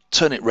there.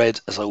 Turn it red,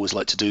 as I always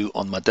like to do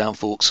on my down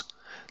forks.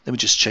 Let me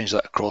just change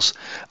that across.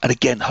 And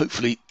again,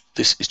 hopefully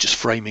this is just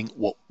framing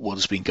what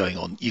has been going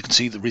on. You can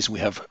see the reason we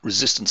have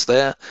resistance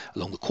there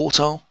along the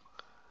quartile.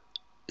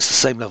 It's the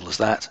same level as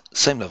that,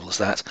 same level as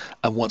that.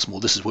 And once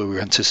more, this is where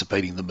we're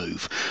anticipating the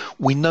move.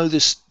 We know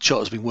this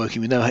chart has been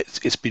working. We know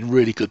it's been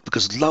really good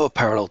because lower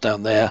parallel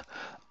down there,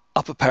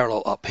 upper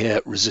parallel up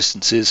here,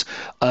 resistances.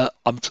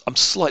 I'm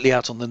slightly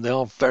out on them. They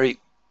are very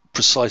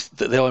precise.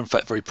 They are in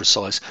fact very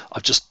precise.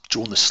 I've just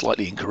drawn this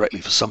slightly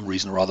incorrectly for some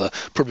reason or other,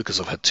 probably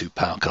because I've had 2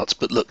 power cuts.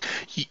 But look,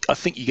 I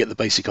think you get the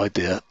basic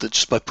idea that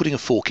just by putting a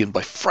fork in,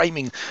 by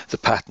framing the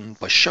pattern,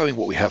 by showing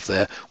what we have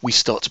there, we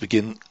start to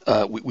begin.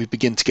 We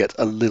begin to get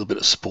a little bit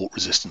of support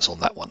resistance on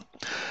that one.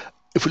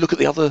 If we look at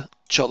the other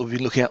chart that we've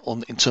been looking at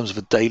in terms of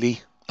a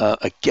daily,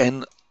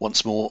 again,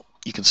 once more,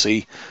 you can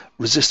see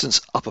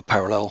resistance upper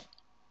parallel,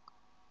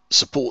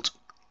 support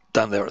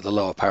down there at the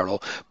lower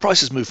parallel.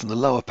 Prices move from the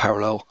lower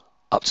parallel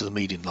up to the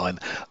median line.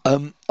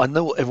 I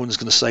know what everyone's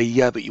going to say,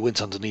 yeah, but you went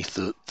underneath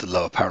the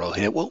lower parallel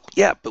here. Well,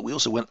 yeah, but we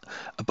also went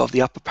above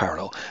the upper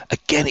parallel.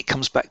 Again, it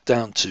comes back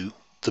down to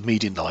the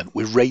median line.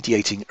 We're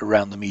radiating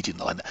around the median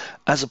line.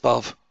 As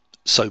above,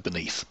 so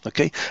beneath,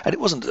 okay? And it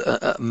wasn't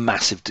a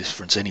massive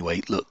difference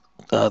anyway. Look,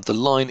 the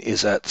line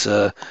is at,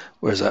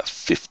 where is that,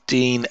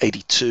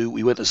 1582.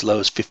 We went as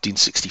low as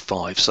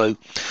 1565. So,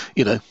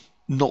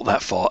 not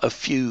that far, a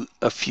few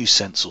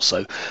cents or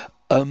so.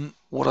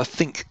 What I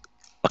think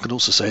I can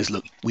also say is,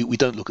 look, we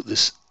don't look at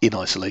this in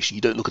isolation.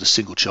 You don't look at a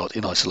single chart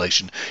in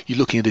isolation. You're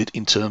looking at it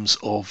in terms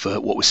of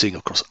what we're seeing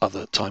across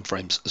other time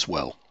frames as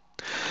well.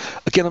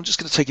 Again, I'm just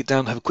going to take it down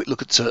and have a quick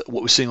look at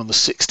what we're seeing on the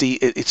 60.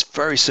 It's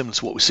very similar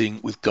to what we're seeing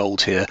with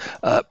gold here.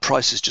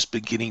 Price is just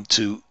beginning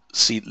to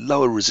see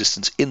lower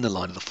resistance in the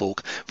line of the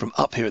fork from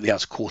up here at the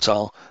outer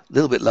quartile, a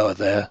little bit lower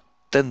there,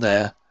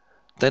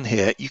 then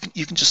here. You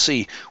can just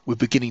see we're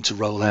beginning to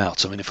roll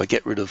out. I mean, if I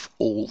get rid of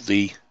all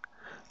the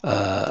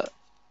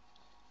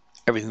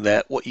everything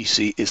there, what you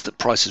see is that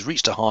price has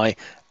reached a high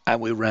and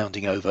we're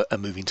rounding over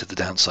and moving to the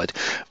downside.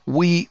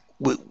 We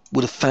would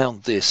have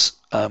found this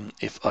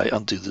if I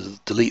undo the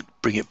delete,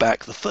 bring it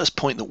back. The first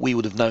point that we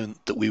would have known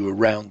that we were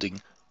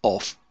rounding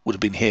off would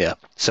have been here,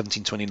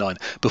 1729,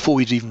 before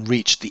we'd even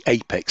reached the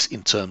apex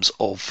in terms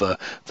of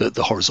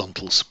the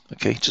horizontals.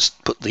 Okay,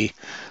 just put the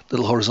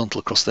little horizontal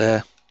across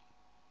there.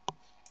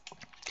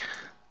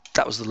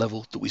 That was the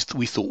level that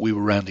we thought we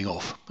were rounding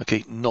off.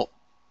 Okay, not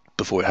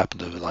before it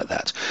happened over like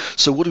that.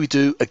 So what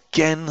do?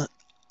 Again,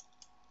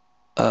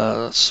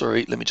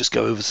 sorry, let me just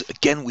go over.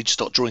 Again, we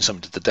start drawing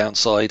something to the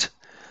downside.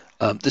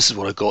 This is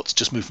what I got.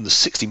 Just moved from the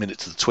 60-minute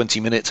to the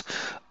 20-minute.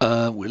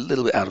 We're a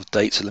little bit out of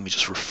date, so let me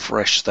just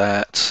refresh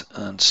that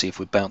and see if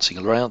we're bouncing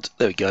around.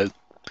 There we go.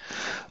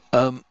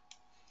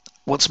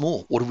 Once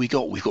more, what have we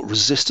got? We've got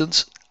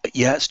resistance.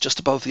 Yeah, it's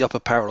just above the upper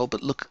parallel,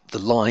 but look, the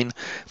line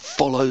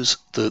follows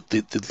the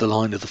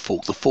line of the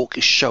fork. The fork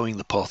is showing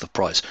the path of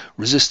price.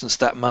 Resistance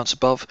that amount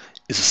above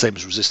is the same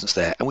as resistance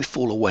there, and we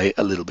fall away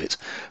a little bit.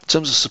 In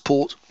terms of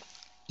support,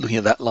 looking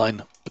at that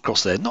line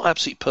across there, not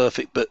absolutely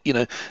perfect, but you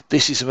know,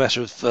 this is a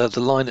matter of the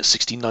line at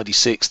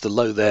 1696, the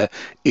low there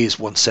is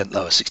 1 cent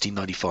lower,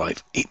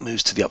 1695. It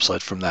moves to the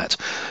upside from that.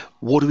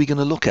 What are we going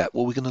to look at?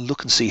 Well, we're going to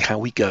look and see how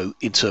we go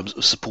in terms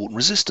of support and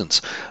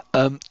resistance.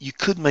 You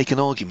could make an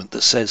argument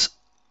that says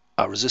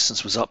our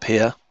resistance was up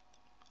here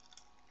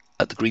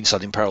at the green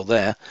side in parallel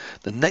there.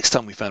 The next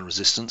time we found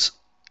resistance,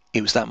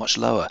 it was that much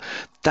lower.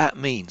 That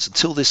means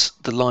until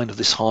the line of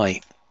this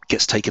high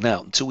gets taken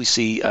out, until we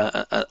see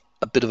a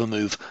bit of a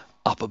move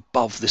up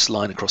above this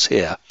line across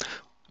here,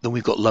 then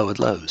we've got lowered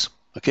lows.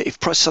 Okay, if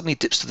price suddenly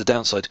dips to the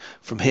downside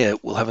from here,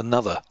 we'll have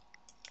another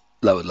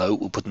lower low.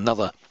 We'll put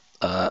another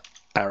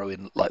arrow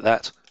in like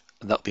that,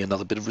 and that'll be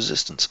another bit of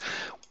resistance.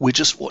 We're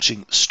just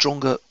watching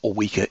stronger or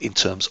weaker in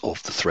terms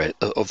of the thread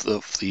of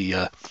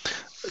the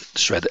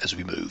shred as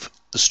we move,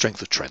 the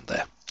strength of trend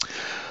there.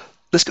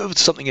 Let's go over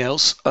to something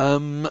else.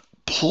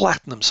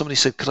 Platinum. Somebody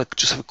said, could I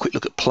just have a quick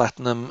look at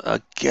platinum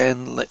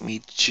again? Let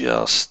me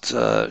just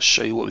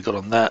show you what we got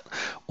on that.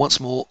 Once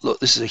more, look,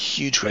 this is a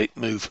huge great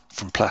move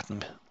from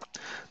platinum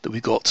that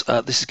we've got.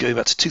 This is going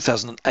back to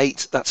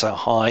 2008. That's our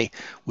high.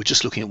 We're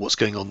just looking at what's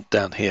going on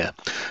down here.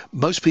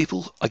 Most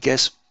people, I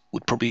guess,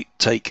 would probably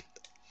take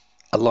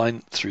a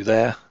line through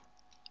there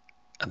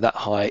and that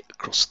high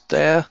across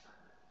there.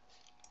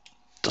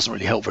 Doesn't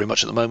really help very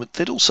much at the moment.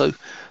 They'd also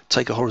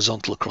take a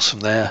horizontal across from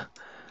there,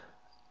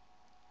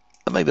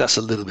 and maybe that's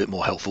a little bit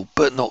more helpful,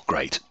 but not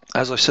great.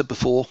 As I've said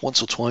before,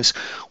 once or twice,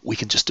 we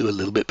can just do a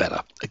little bit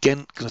better.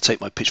 Again, going to take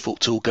my pitchfork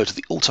tool, go to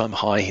the all-time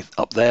high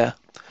up there.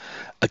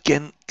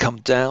 Again, come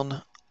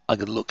down. I'm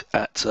going to look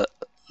at a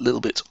little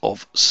bit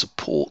of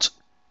support.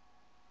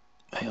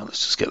 Hang on,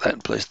 let's just get that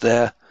in place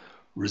there.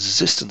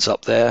 Resistance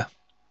up there.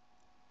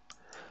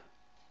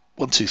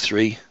 1, 2,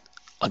 3.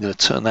 I'm going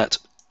to turn that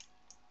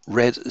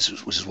red,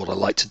 which is what I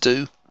like to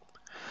do.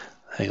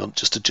 Hang on,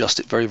 just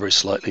adjust it very, very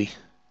slightly.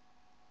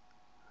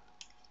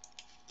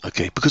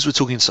 Okay, because we're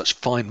talking such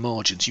fine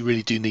margins, you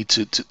really do need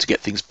to get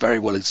things very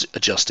well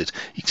adjusted.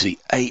 You can see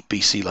A, B,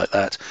 C like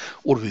that.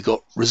 What have we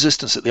got?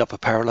 Resistance at the upper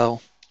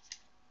parallel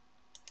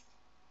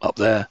up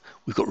there.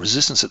 We've got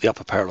resistance at the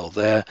upper parallel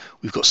there.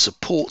 We've got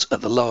support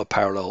at the lower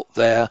parallel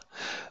there.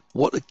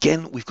 What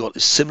again we've got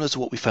is similar to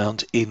what we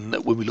found in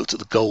when we looked at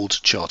the gold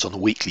chart on the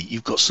weekly.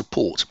 You've got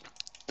support.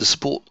 The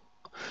support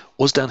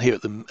was down here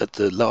at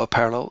the lower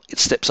parallel. It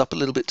steps up a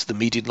little bit to the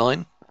median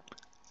line.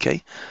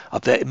 Okay,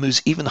 up there it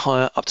moves even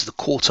higher up to the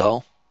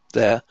quartile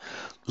there.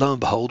 Lo and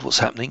behold, what's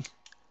happening?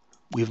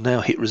 We've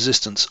now hit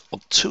resistance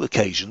on 2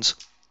 occasions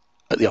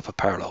at the upper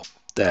parallel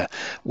there.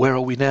 Where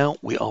are we now?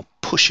 We are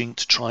pushing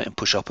to try and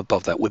push up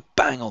above that. We're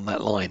bang on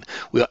that line.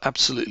 We are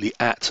absolutely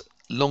at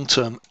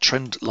long-term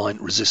trend line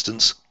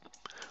resistance,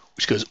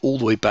 which goes all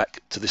the way back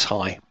to this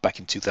high back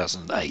in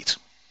 2008.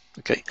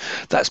 Okay,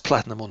 that's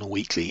platinum on a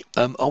weekly.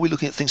 Are we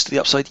looking at things to the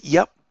upside?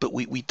 Yep, but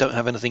we don't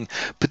have anything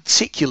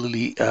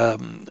particularly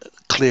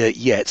clear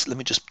yet. Let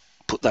me just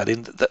put that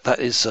in. That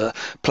is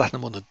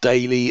platinum on a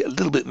daily. A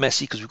little bit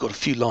messy because we've got a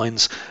few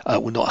lines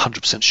we're not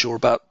 100% sure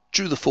about.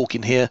 Drew the fork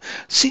in here.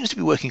 Seems to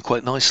be working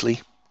quite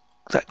nicely.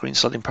 That green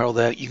side in parallel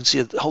there, you can see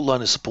a whole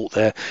line of support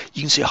there.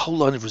 You can see a whole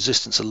line of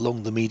resistance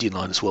along the median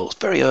line as well. It's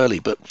very early,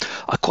 but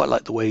I quite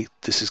like the way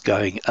this is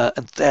going.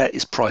 And there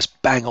is price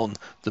bang on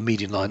the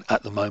median line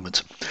at the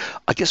moment.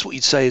 I guess what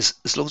you'd say is,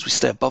 as long as we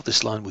stay above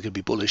this line, we're going to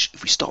be bullish.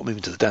 If we start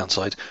moving to the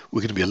downside,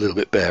 we're going to be a little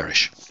bit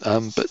bearish.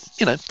 But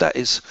you know, that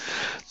is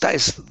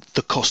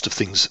the cost of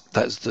things.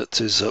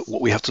 That is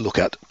what we have to look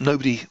at.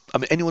 Nobody, I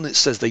mean, anyone that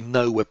says they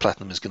know where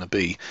platinum is going to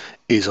be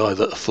is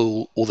either a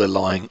fool or they're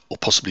lying or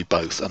possibly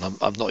both. And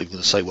I'm not even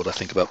going to say what I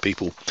think about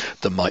people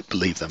that might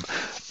believe them.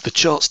 The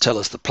charts tell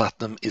us that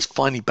platinum is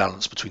finely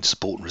balanced between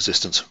support and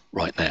resistance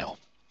right now.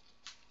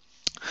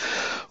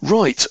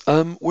 Right,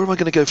 where am I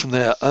going to go from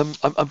there? I'm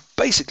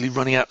basically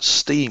running out of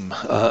steam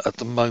at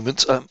the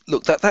moment.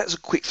 Look, that's a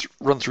quick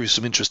run through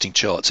some interesting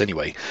charts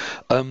anyway.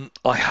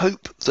 I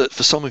hope that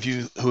for some of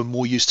you who are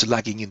more used to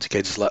lagging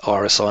indicators like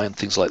RSI and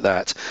things like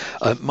that,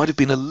 might have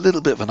been a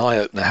little bit of an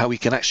eye-opener how we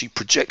can actually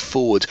project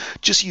forward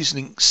just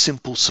using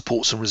simple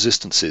supports and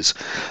resistances.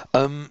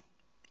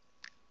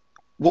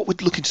 What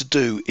we're looking to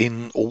do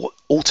or what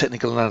all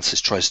technical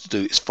analysis tries to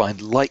do is find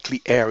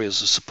likely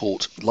areas of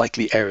support,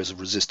 likely areas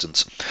of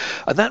resistance.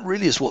 And that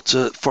really is what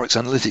Forex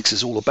Analytics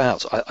is all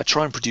about. I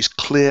try and produce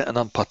clear and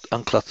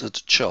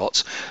uncluttered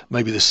charts.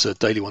 Maybe this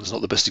daily one's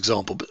not the best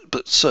example,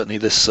 but certainly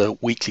this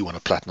weekly one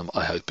of Platinum,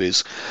 I hope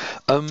is.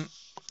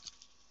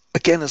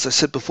 Again, as I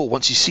said before,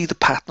 once you see the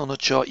pattern on a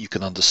chart, you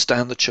can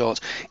understand the chart,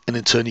 and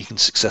in turn you can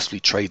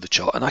successfully trade the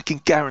chart. And I can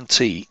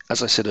guarantee,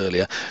 as I said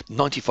earlier,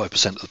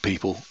 95% of the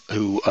people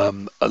who are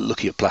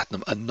looking at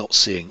Platinum are not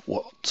seeing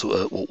what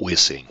we're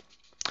seeing.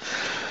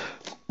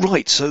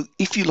 Right, so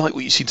if you like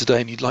what you see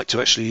today and you'd like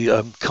to actually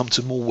come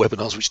to more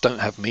webinars which don't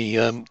have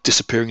me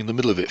disappearing in the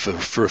middle of it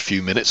for a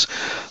few minutes,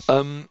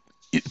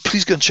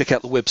 please go and check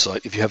out the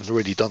website if you haven't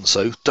already done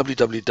so,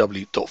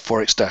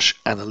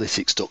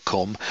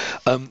 www.forex-analytics.com.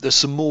 There's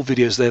some more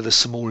videos there, there's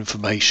some more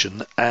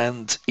information,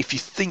 and if you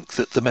think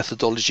that the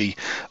methodology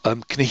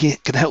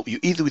can help you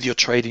either with your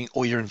trading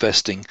or your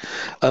investing,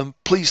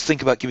 please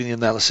think about giving the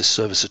analysis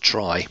service a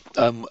try.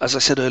 As I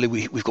said earlier,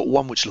 we've got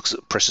one which looks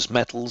at precious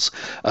metals,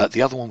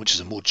 the other one, which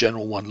is a more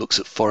general one, looks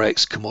at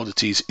Forex,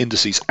 commodities,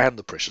 indices, and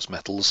the precious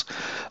metals.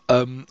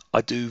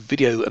 I do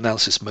video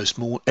analysis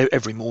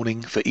every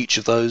morning for each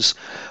of those.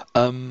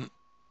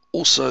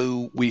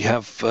 Also, we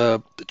have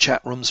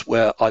chat rooms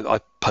where I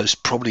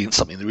post probably in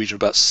something in the region of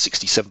about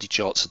 60-70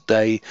 charts a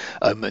day,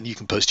 and you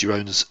can post your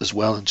own as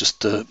well, and just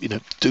do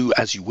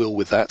as you will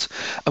with that.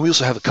 And we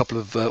also have a couple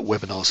of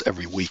webinars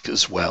every week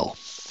as well.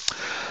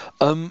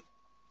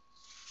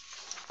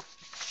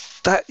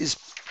 That is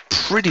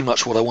pretty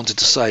much what I wanted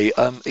to say,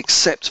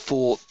 except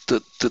for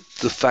the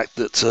fact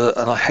that,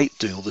 and I hate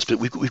doing all this, but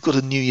we've got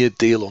a New Year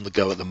deal on the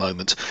go at the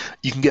moment.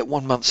 You can get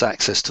 1 month's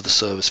access to the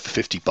service for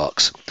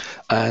 $50,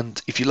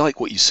 and if you like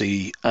what you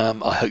see,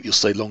 I hope you'll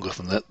stay longer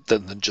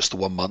than just the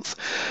 1 month.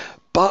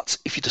 But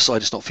if you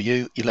decide it's not for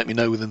you, you let me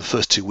know within the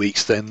first 2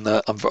 weeks, then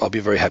I'll be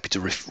very happy to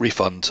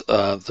refund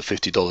the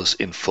 $50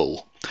 in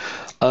full.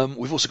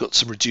 We've also got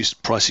some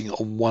reduced pricing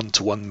on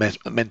one-to-one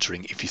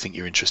mentoring if you think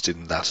you're interested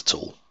in that at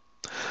all.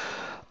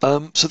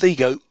 So there you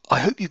go. I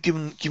hope you've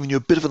given you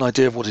a bit of an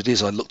idea of what it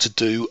is I look to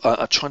do.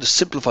 I'm trying to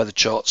simplify the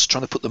charts,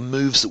 trying to put the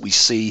moves that we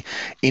see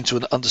into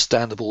an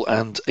understandable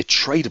and a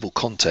tradable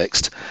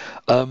context.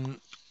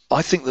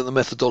 I think that the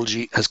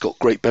methodology has got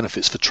great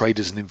benefits for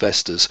traders and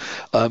investors,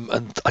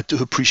 and I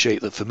do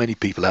appreciate that for many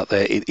people out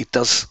there, it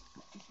is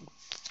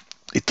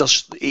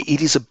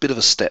a bit of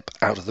a step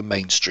out of the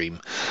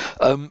mainstream.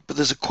 But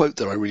there's a quote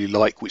that I really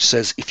like which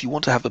says, if you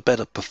want to have a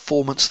better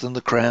performance than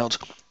the crowd,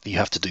 you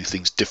have to do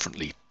things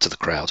differently to the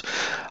crowd.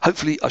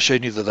 Hopefully I've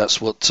shown you that that's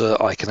what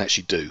I can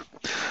actually do.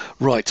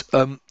 Right,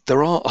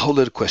 there are a whole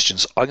load of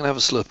questions. I'm going to have a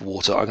slurp of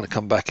water. I'm going to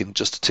come back in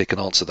just a tick and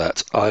answer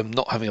that. I'm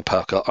not having a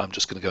power cut. I'm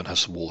just going to go and have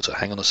some water.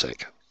 Hang on a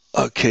sec.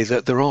 Okay,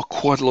 there are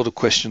quite a lot of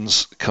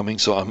questions coming,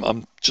 so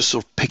I'm just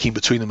sort of picking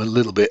between them a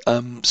little bit.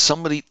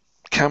 Somebody,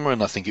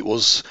 Cameron, I think it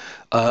was,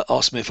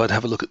 asked me if I'd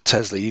have a look at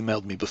Tesla. He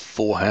emailed me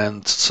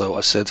beforehand, so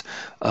I said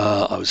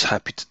I was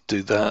happy to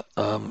do that.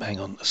 Hang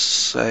on a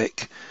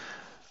sec.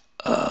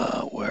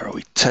 Where are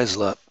we?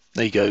 Tesla.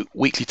 There you go.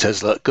 Weekly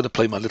Tesla. Going to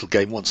play my little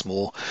game once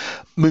more.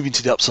 Moving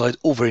to the upside.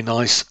 All very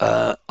nice.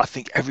 I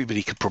think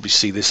everybody could probably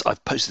see this.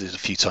 I've posted it a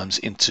few times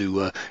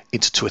into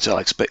Twitter.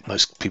 I expect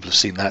most people have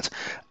seen that.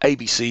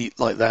 ABC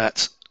like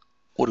that.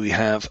 What do we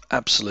have?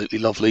 Absolutely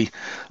lovely.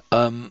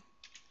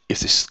 If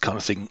this kind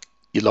of thing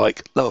you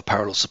like, lower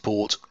parallel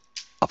support,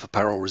 upper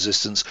parallel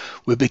resistance.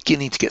 We're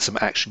beginning to get some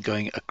action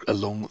going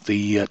along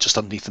the just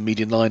underneath the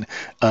median line.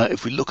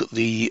 If we look at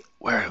the,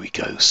 where we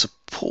go,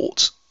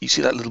 support, you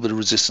see that little bit of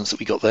resistance that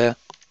we got there?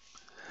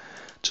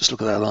 Just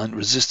look at that line,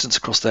 resistance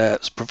across there.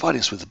 It's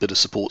providing us with a bit of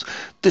support.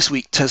 This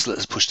week, Tesla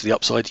has pushed to the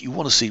upside. You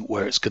want to see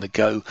where it's going to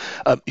go.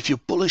 If you're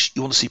bullish,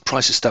 you want to see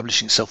price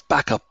establishing itself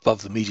back up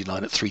above the median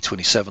line at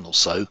 327 or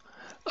so.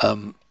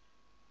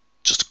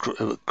 Just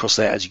across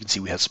there, as you can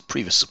see, we had some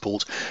previous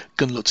support.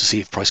 Going to look to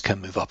see if price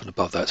can move up and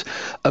above that.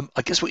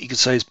 I guess what you could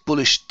say is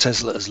bullish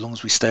Tesla as long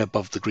as we stay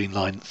above the green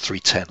line,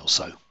 310 or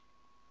so.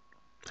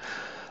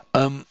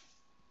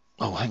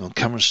 Oh, hang on,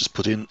 Cameron's just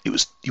put in,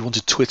 you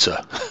wanted Twitter.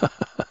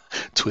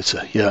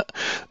 Twitter, yeah.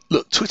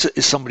 Look, Twitter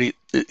is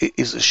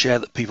a share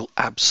that people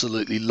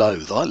absolutely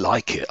loathe. I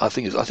like it. I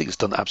think it's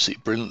done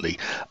absolutely brilliantly.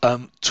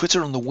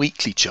 Twitter on the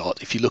weekly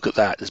chart, if you look at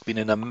that, has been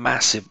in a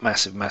massive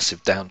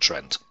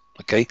downtrend.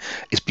 Okay,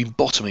 it's been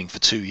bottoming for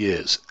 2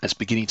 years. It's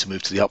beginning to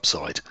move to the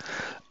upside.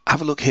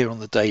 Have a look here on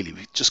the daily.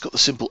 We've just got the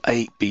simple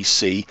A, B,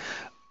 C.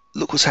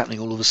 look what's happening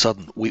all of a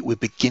sudden. We're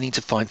beginning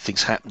to find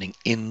things happening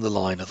in the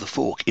line of the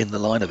fork, in the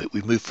line of it.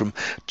 We've moved from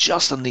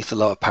just underneath the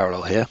lower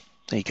parallel here,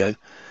 there you go,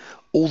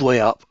 all the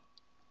way up.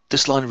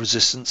 This line of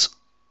resistance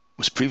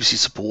was previously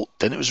support,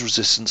 then it was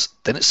resistance,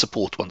 then it's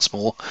support once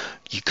more.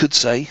 You could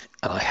say,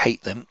 and I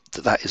hate them,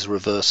 that that is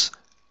reverse,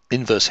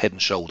 inverse head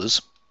and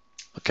shoulders.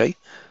 Okay,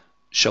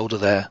 shoulder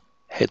there,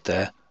 head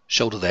there,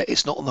 shoulder there.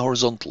 It's not on the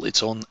horizontal,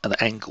 it's on an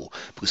angle,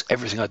 because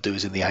everything I do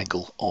is in the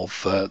angle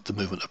of the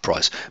movement of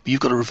price. But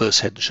you've got a reverse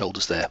head and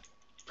shoulders there.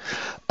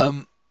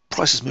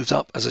 Price has moved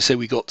up. As I say,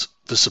 we got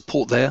the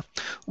support there.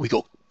 We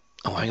got,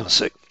 oh, hang on a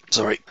sec.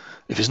 Sorry.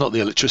 If it's not the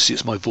electricity,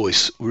 it's my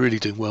voice. We're really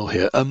doing well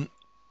here.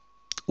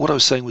 What I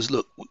was saying was,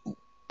 look,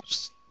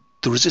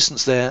 the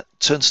resistance there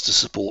turns to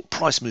support.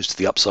 Price moves to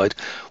the upside.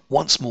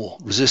 Once more,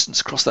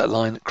 resistance across that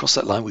line.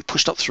 We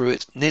pushed up through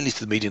it, nearly to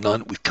the median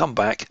line. We've come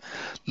back.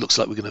 Looks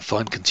like we're going to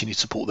find continued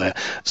support there.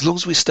 As long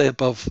as we stay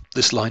above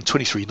this line,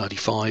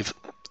 23.95,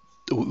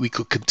 we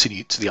could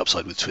continue to the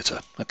upside with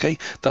Twitter. Okay,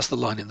 that's the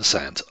line in the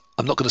sand.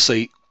 I'm not going to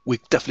say we're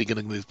definitely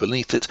going to move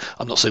beneath it.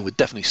 I'm not saying we're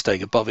definitely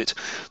staying above it.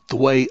 The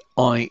way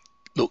I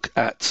look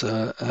at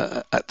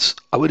I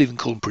wouldn't even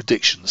call them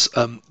predictions,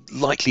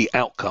 likely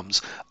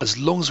outcomes, as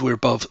long as we're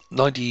above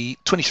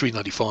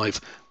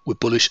 23.95, we're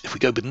bullish. If we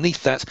go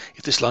beneath that,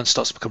 if this line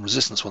starts to become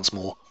resistance once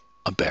more,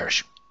 I'm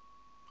bearish.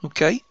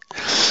 Okay,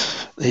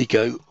 there you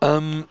go.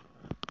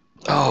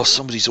 Oh,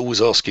 somebody's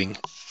always asking.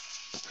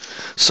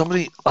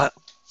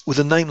 With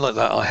a name like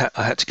that,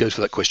 I had to go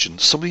for that question.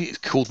 Somebody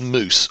called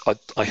Moose.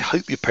 I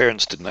hope your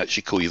parents didn't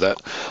actually call you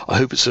that. I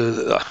hope it's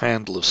a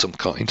handle of some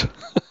kind.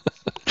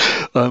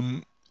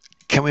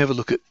 Can we have a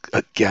look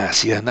at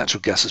gas? Yeah,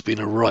 natural gas has been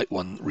a right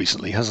one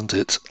recently, hasn't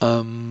it?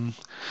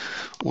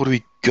 What do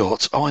we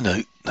got? Oh, I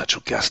know,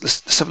 natural gas.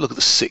 Let's have a look at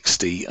the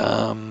 60.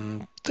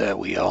 There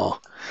we are,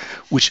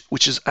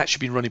 which has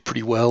actually been running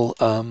pretty well.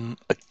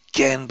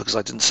 Again, because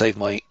I didn't save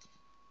my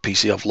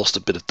PC, I've lost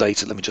a bit of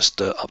data. Let me just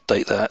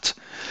update that.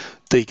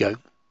 There you go.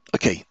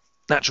 Okay,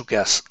 natural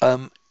gas.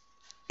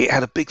 It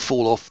had a big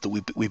fall off that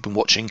we've been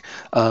watching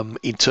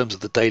in terms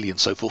of the daily and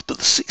so forth, but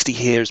the 60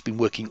 here has been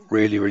working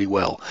really, really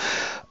well.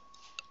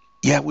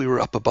 Yeah, we were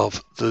up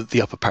above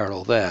the upper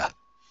parallel there,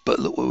 but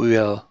look where we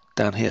are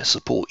down here,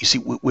 support. You see,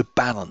 we're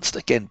balanced,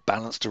 again,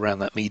 balanced around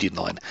that median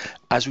line.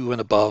 As we went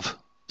above,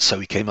 so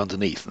we came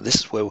underneath, and this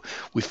is where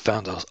we've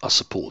found our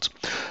support.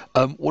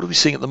 What are we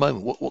seeing at the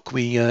moment? What can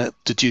we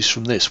deduce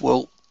from this?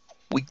 Well,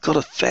 we've got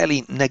a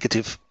fairly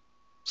negative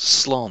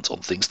slant on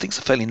things. Things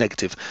are fairly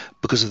negative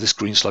because of this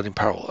green sliding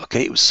parallel.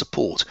 Okay, it was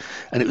support,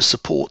 and it was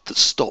support that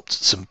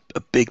stopped a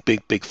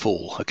big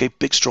fall. Okay,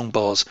 big strong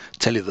bars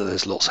tell you that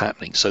there's lots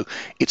happening, so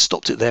it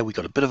stopped it there. We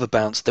got a bit of a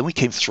bounce, then we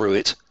came through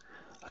it.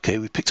 Okay,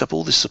 we picked up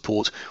all this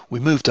support, we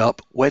moved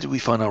up. Where did we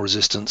find our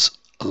resistance?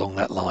 Along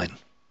that line.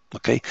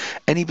 Okay,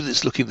 anybody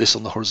that's looking at this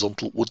on the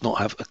horizontal would not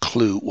have a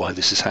clue why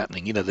this is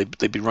happening. You know,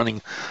 they've been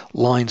running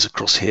lines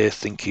across here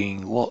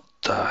thinking, what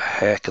the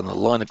heck, and the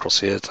line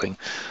across here saying,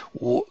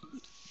 what?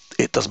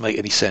 It doesn't make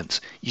any sense.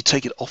 You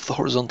take it off the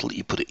horizontal,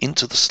 you put it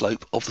into the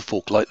slope of the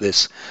fork like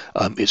this,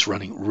 it's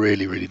running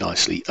really, really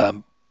nicely.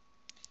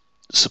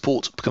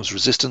 Support becomes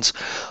resistance.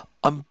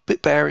 I'm a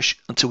bit bearish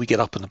until we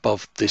get up and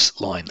above this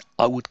line.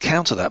 I would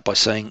counter that by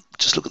saying,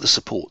 just look at the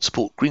support.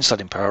 Support, green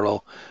sliding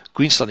parallel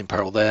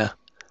there,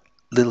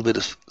 little bit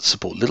of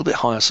support, a little bit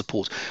higher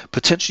support,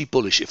 potentially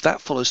bullish. If that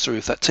follows through,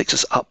 if that takes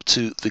us up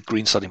to the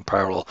green sliding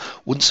parallel,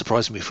 wouldn't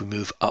surprise me if we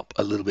move up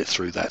a little bit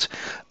through that.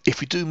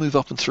 If we do move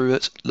up and through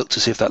it, look to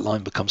see if that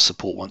line becomes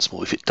support once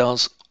more. If it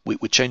does, we're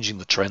changing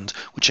the trend.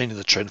 We're changing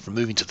the trend from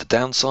moving to the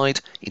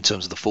downside in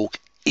terms of the fork.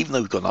 Even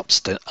though we've got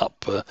an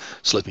up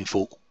sloping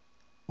fork,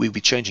 we'll be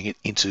changing it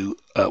into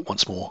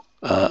once more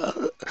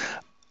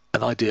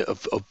an idea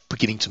of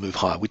beginning to move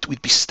higher.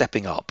 We'd be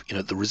stepping up. You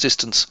know, the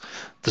resistance,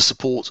 the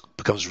support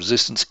becomes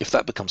resistance. If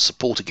that becomes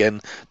support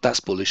again, that's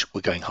bullish. We're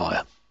going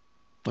higher.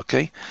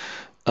 Okay.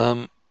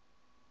 Oh,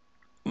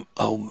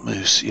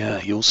 Moose. Yeah,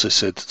 he also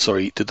said,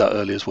 sorry, did that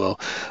earlier as well.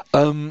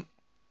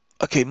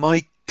 Okay,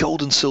 my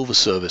gold and silver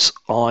service.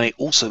 I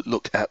also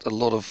look at a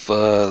lot of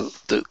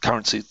the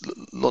currency,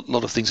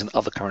 lot of things in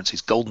other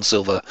currencies, gold and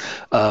silver,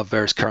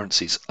 various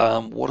currencies.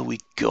 What do we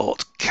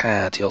got?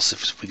 CAD. Yes,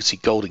 if we can see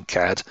gold in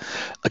CAD.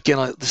 Again,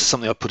 this is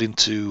something I put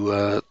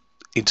into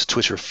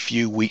Twitter a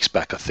few weeks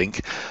back, I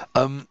think.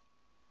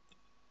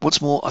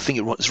 Once more, I think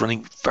it's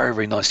running very,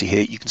 very nicely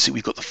here. You can see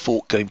we've got the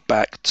fork going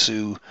back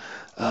to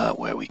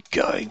where are we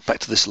going? Back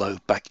to this low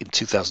back in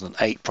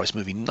 2008. Price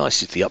moving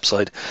nicely to the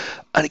upside.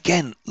 And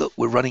again, look,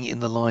 we're running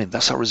in the line.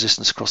 That's our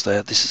resistance across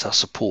there. This is our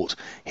support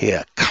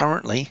here.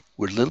 Currently,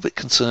 we're a little bit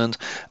concerned,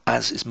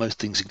 as is most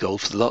things in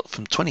gold.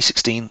 From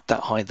 2016,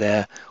 that high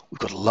there, we've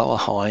got a lower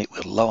high,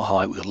 we've got a lower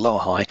high, we've got a lower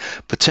high.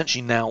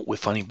 Potentially now we're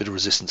finding a bit of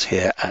resistance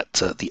here at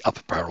the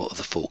upper parallel of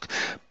the fork.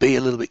 Be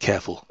a little bit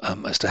careful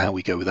as to how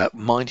we go with that.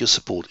 Mind your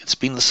support. It's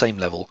been the same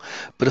level,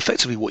 but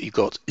effectively what you've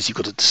got is you've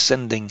got a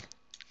descending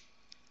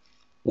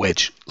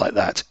wedge like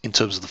that in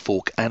terms of the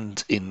fork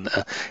and in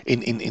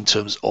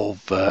terms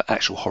of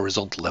actual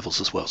horizontal levels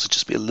as well. So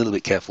just be a little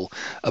bit careful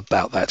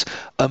about that.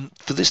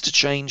 For this to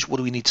change, what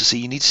do we need to see?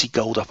 You need to see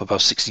gold up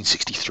above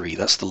 1663.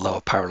 That's the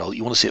lower parallel.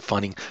 You want to see it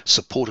finding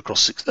support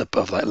across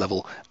above that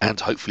level and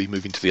hopefully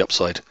moving to the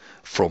upside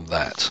from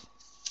that.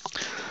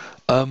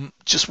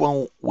 Just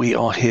while we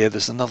are here,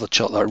 there's another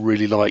chart that I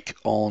really like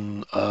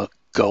on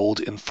gold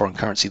in foreign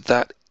currency.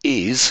 That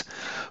is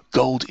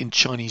gold in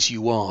Chinese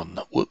yuan.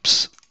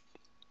 Whoops.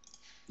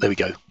 There we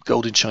go.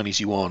 Gold in Chinese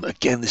yuan.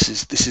 Again, this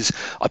is.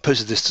 I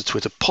posted this to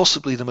Twitter.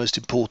 Possibly the most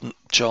important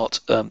chart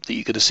that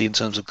you're going to see in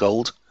terms of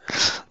gold.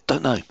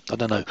 Don't know. I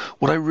don't know.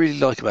 What I really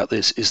like about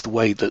this is the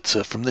way that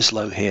from this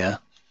low here,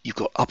 you've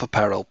got upper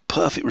parallel,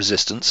 perfect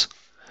resistance,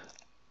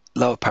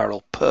 lower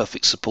parallel,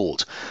 perfect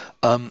support.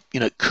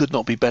 Could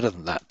not be better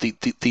than that.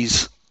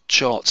 These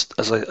charts,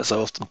 as I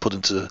often put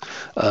into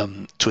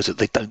Twitter,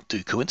 they don't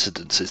do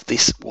coincidences.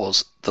 This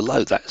was the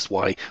low. That's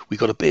why we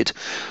got a bid.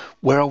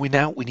 Where are we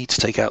now? We need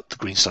to take out the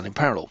green standing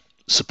parallel.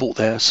 Support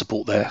there,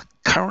 support there.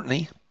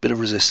 Currently, bit of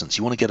resistance.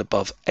 You want to get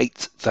above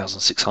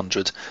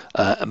 8,600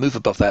 and move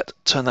above that,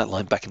 turn that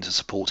line back into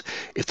support.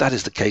 If that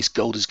is the case,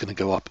 gold is going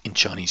to go up in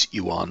Chinese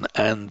yuan,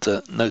 and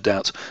no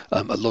doubt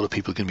a lot of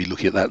people are going to be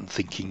looking at that and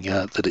thinking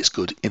that it's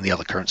good in the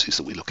other currencies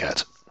that we look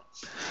at.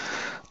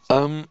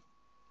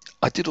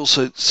 I did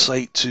also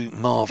say to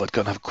Marv I'd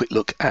go and have a quick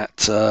look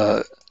at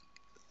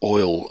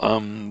oil,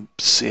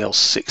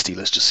 CL60.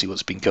 Let's just see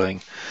what's been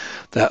going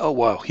there. Oh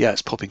wow, yeah,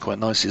 it's popping quite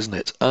nicely, isn't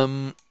it?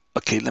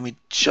 Okay, let me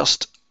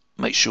just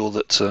make sure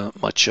that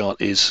my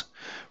chart is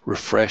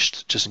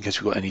refreshed, just in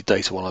case we've got any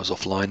data while I was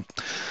offline.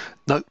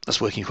 No,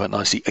 that's working quite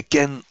nicely.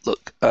 Again,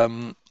 look,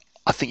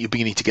 I think you're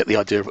beginning to get the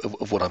idea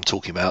of what I'm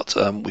talking about.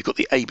 We've got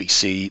the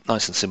ABC,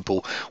 nice and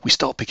simple. We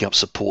start picking up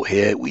support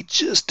here. We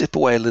just dip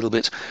away a little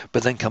bit,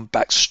 but then come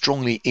back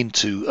strongly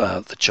into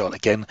the chart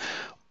again.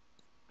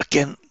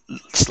 Again,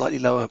 slightly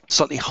lower,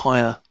 slightly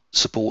higher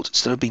support.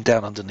 Instead of being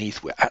down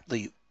underneath, we're at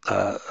the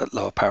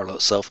lower parallel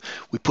itself.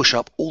 We push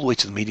up all the way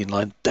to the median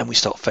line, then we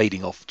start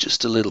fading off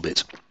just a little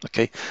bit.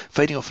 Okay,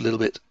 fading off a little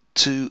bit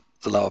to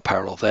the lower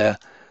parallel there.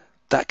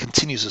 That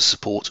continues as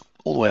support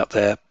all the way up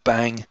there.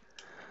 Bang.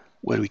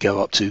 Where do we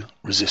go up to?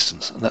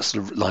 Resistance, and that's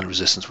the line of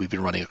resistance we've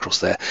been running across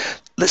there.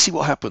 Let's see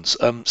what happens.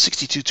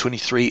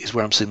 62.23 is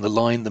where I'm seeing the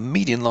line. The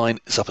median line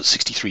is up at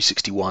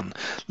 63.61.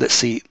 Let's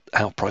see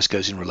how price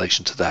goes in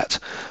relation to that.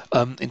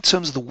 In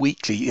terms of the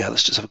weekly, yeah,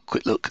 let's just have a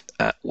quick look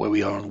at where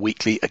we are on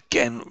weekly.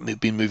 Again, we've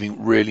been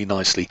moving really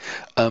nicely,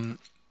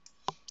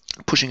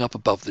 pushing up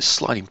above this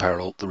sliding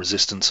parallel, the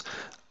resistance.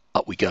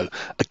 Up we go.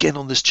 Again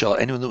on this chart,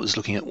 anyone that was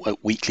looking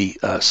at weekly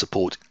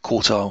support,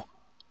 quartile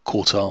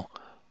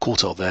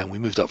there, and we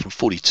moved up from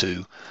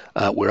 42.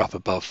 We're up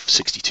above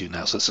 62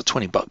 now, so it's a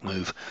 $20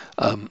 move.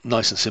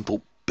 Nice and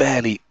simple,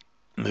 barely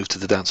moved to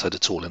the downside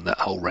at all in that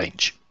whole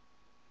range.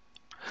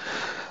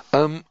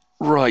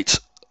 Right,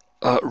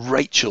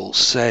 Rachel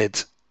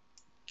said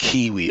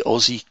Kiwi,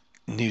 Aussie,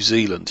 New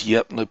Zealand.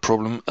 Yep, no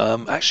problem.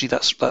 Actually,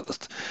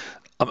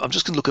 I'm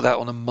just going to look at that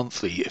on a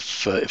monthly,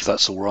 if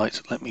that's all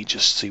right. Let me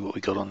just see what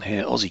we got on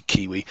here. Aussie,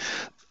 Kiwi.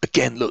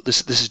 Again, look,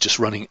 this is just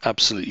running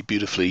absolutely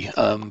beautifully.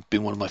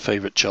 Been one of my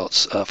favourite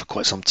charts for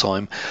quite some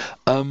time.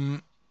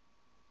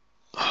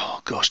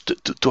 Oh gosh,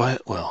 do I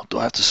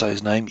have to say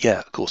his name? Yeah,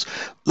 of course.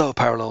 Lower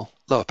parallel,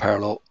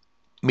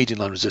 median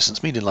line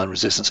resistance, median line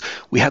resistance.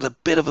 We had a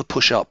bit of a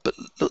push up, but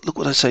look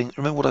what I was saying.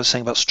 Remember what I was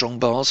saying about strong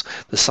bars?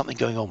 There's something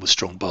going on with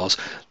strong bars.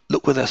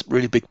 Look where that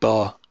really big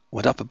bar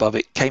went up above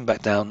it, came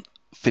back down,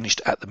 finished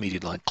at the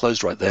median line,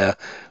 closed right there.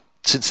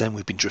 Since then,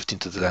 we've been drifting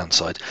to the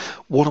downside.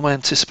 What am I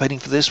anticipating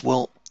for this?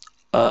 Well,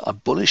 I'm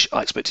bullish.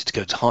 I expect it to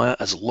go higher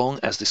as long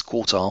as this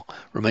quartile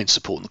remains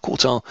supporting the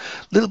quartile.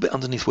 A little bit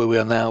underneath where we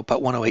are now,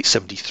 about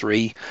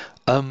 108.73.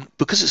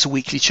 Because it's a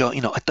weekly chart,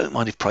 I don't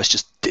mind if price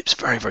just dips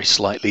very, very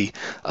slightly.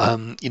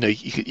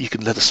 You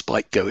can let a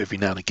spike go every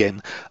now and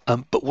again.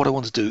 But what I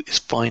want to do is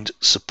find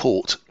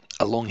support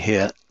along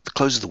here, the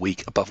close of the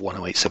week above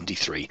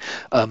 108.73.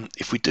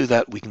 If we do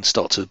that, we can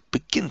start to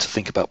begin to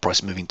think about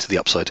price moving to the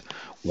upside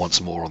once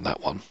more on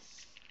that one.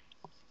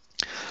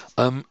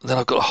 Then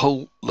I've got a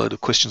whole load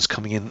of questions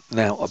coming in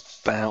now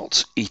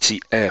about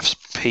ETFs.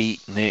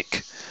 Pete,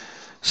 Nick,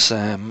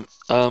 Sam.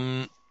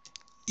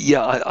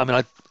 Yeah,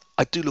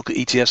 I do look at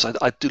ETFs.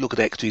 I do look at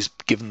equities,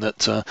 given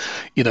that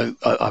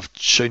I've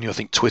shown you, I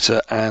think,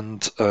 Twitter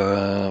and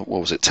what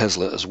was it,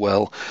 Tesla as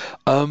well.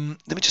 Let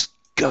me just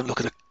go and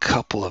look at a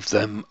couple of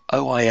them.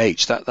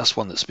 OIH, that's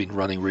one that's been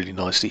running really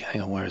nicely.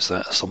 Hang on, where is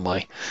that? That's on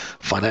my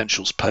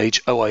financials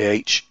page.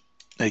 OIH,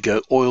 there you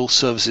go. Oil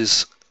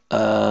services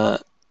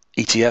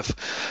ETF,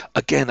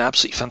 again,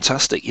 absolutely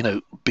fantastic.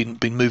 Been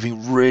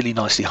moving really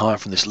nicely higher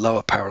from this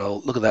lower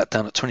parallel. Look at that,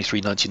 down at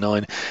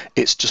 23.99.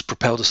 It's just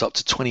propelled us up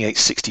to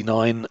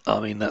 28.69. I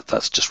mean,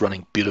 that's just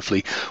running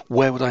beautifully.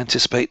 Where would I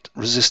anticipate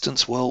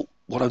resistance? Well,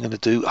 what I'm going to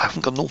do, I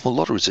haven't got an awful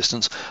lot of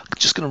resistance. I'm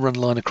just going to run a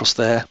line across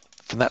there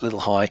from that little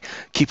high.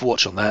 Keep a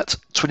watch on that.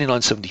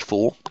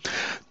 29.74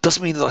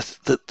 doesn't mean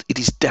that it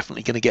is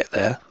definitely going to get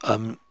there.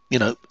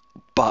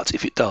 but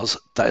if it does,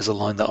 that is a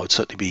line that I would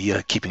certainly be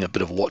keeping a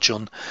bit of a watch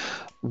on.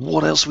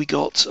 What else we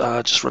got?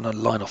 Just run a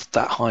line off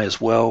that high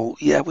as well.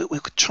 Yeah, we're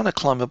trying to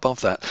climb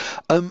above that.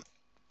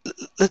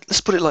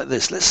 Let's put it like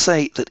this. Let's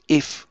say that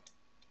if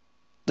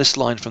this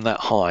line from that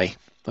high,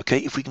 okay,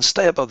 if we can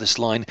stay above this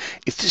line,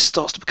 if this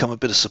starts to become a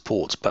bit of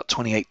support, about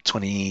 28,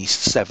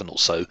 27 or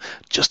so,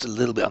 just a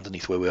little bit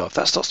underneath where we are, if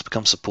that starts to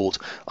become support,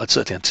 I'd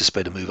certainly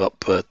anticipate a move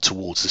up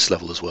towards this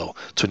level as well,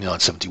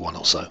 29.71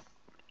 or so.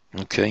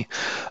 Okay.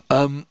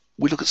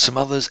 We look at some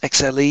others.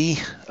 XLE,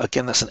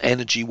 again, that's an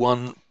energy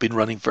one, been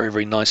running very,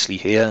 very nicely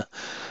here.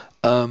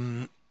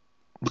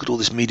 Look at all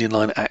this median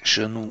line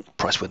action.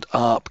 Price went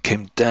up,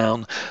 came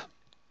down.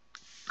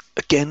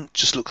 Again,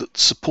 just look at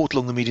support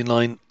along the median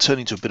line,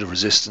 turning to a bit of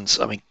resistance.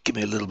 I mean, give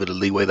me a little bit of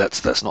leeway.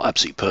 That's not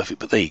absolutely perfect,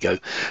 but there you go.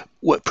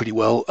 Worked pretty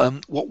well.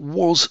 What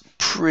was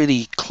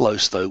pretty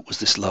close, though, was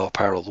this lower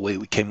parallel. The way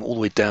we came all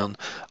the way down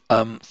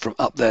from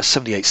up there,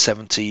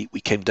 78.70.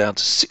 We came down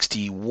to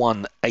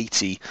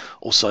 61.80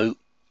 or so.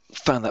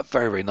 Found that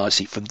very, very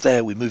nicely. From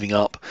there, we're moving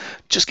up,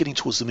 just getting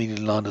towards the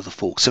median line of the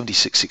fork,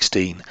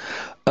 76.16.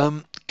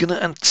 Going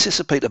to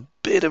anticipate a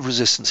bit of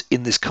resistance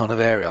in this kind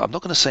of area. I'm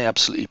not going to say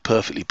absolutely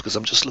perfectly because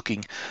I'm just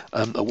looking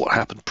at what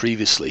happened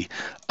previously.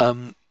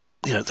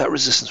 That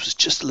resistance was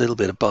just a little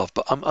bit above,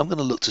 but I'm going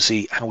to look to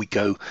see how we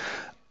go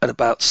at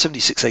about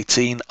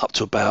 76.18 up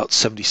to about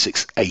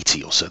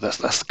 76.80 or so. That's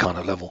the kind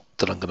of level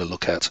that I'm going to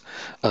look at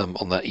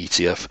on that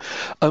ETF.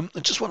 And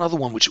just one other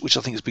one which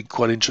I think has been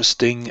quite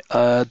interesting,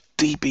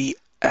 DBA,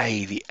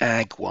 the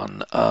ag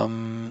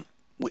one,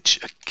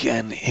 which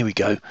again, here we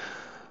go.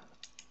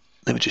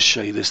 Let me just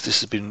show you this.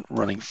 This has been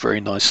running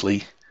very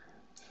nicely.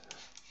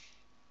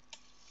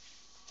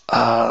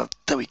 There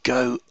we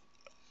go.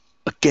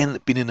 Again,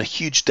 been in a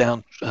huge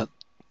down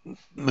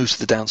moves to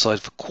the downside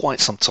for quite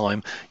some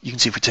time. You can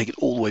see if we take it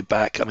all the way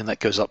back, I mean, that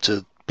goes up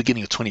to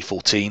beginning of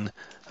 2014.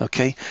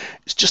 Okay,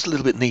 it's just a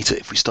little bit neater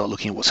if we start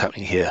looking at what's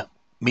happening here.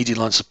 Median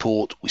line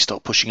support, we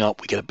start pushing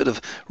up, we get a bit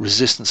of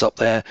resistance up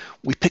there.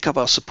 We pick up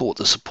our support,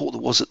 the support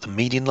that was at the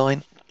median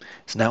line.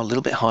 It's now a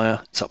little bit higher.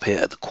 It's up here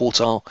at the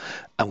quartile,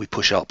 and we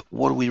push up.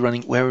 What are we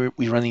running? Where are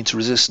we running into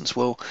resistance?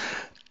 Well,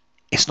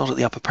 it's not at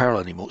the upper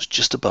parallel anymore. It's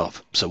just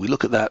above. So we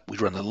look at that. We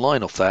run a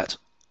line off that.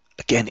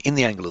 Again, in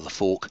the angle of the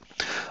fork.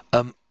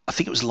 I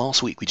think it was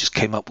last week we just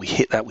came up. We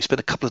hit that. We spent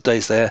a couple of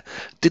days there.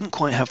 Didn't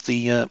quite have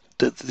the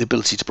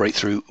ability to break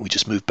through. We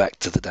just moved back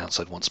to the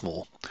downside once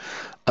more.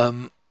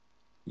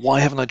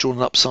 Why haven't I drawn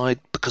an upside?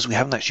 Because we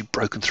haven't actually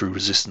broken through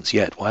resistance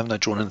yet. Why haven't I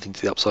drawn anything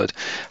to the upside?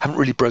 Haven't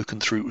really broken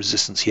through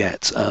resistance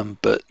yet.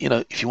 But,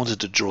 if you wanted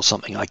to draw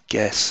something, I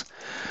guess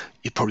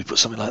you'd probably put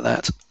something like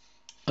that.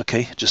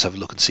 Okay, just have a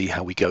look and see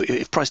how we go.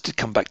 If price did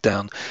come back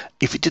down,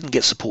 if it didn't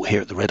get support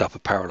here at the red upper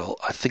parallel,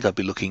 I think I'd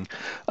be looking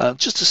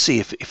just to see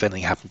if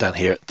anything happened down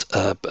here at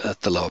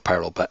the lower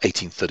parallel, about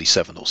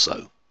 1837 or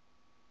so.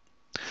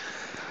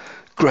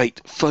 Great,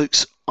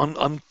 folks.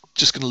 I'm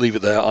just going to leave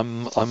it there.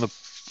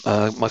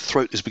 My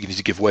throat is beginning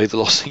to give way. The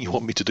last thing you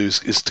want me to do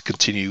is to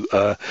continue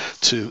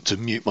to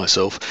mute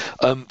myself.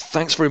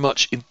 Thanks very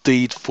much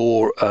indeed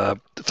for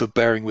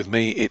bearing with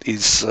me. It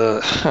is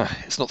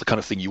it's not the kind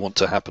of thing you want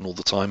to happen all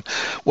the time.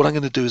 What I'm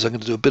going to do is I'm going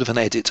to do a bit of an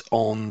edit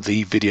on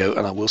the video,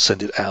 and I will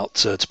send it out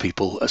to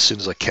people as soon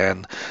as I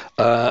can.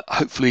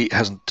 Hopefully it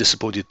hasn't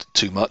disappointed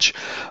too much.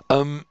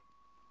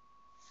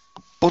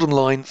 Bottom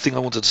line thing I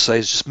wanted to say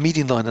is just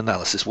median line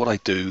analysis. What I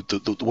do,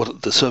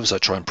 the service I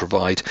try and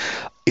provide,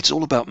 it's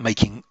all about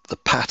making the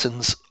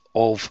patterns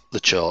of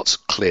the charts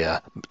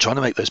clear, trying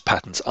to make those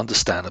patterns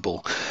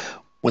understandable.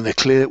 When they're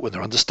clear, when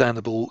they're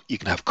understandable, you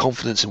can have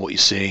confidence in what you're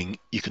seeing,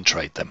 you can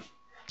trade them.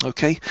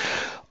 Okay,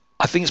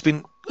 I think it's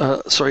been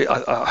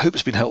I hope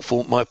it's been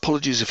helpful. My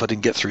apologies if I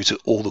didn't get through to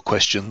all the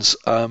questions,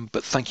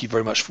 but thank you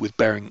very much for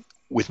bearing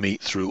with me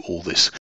through all this.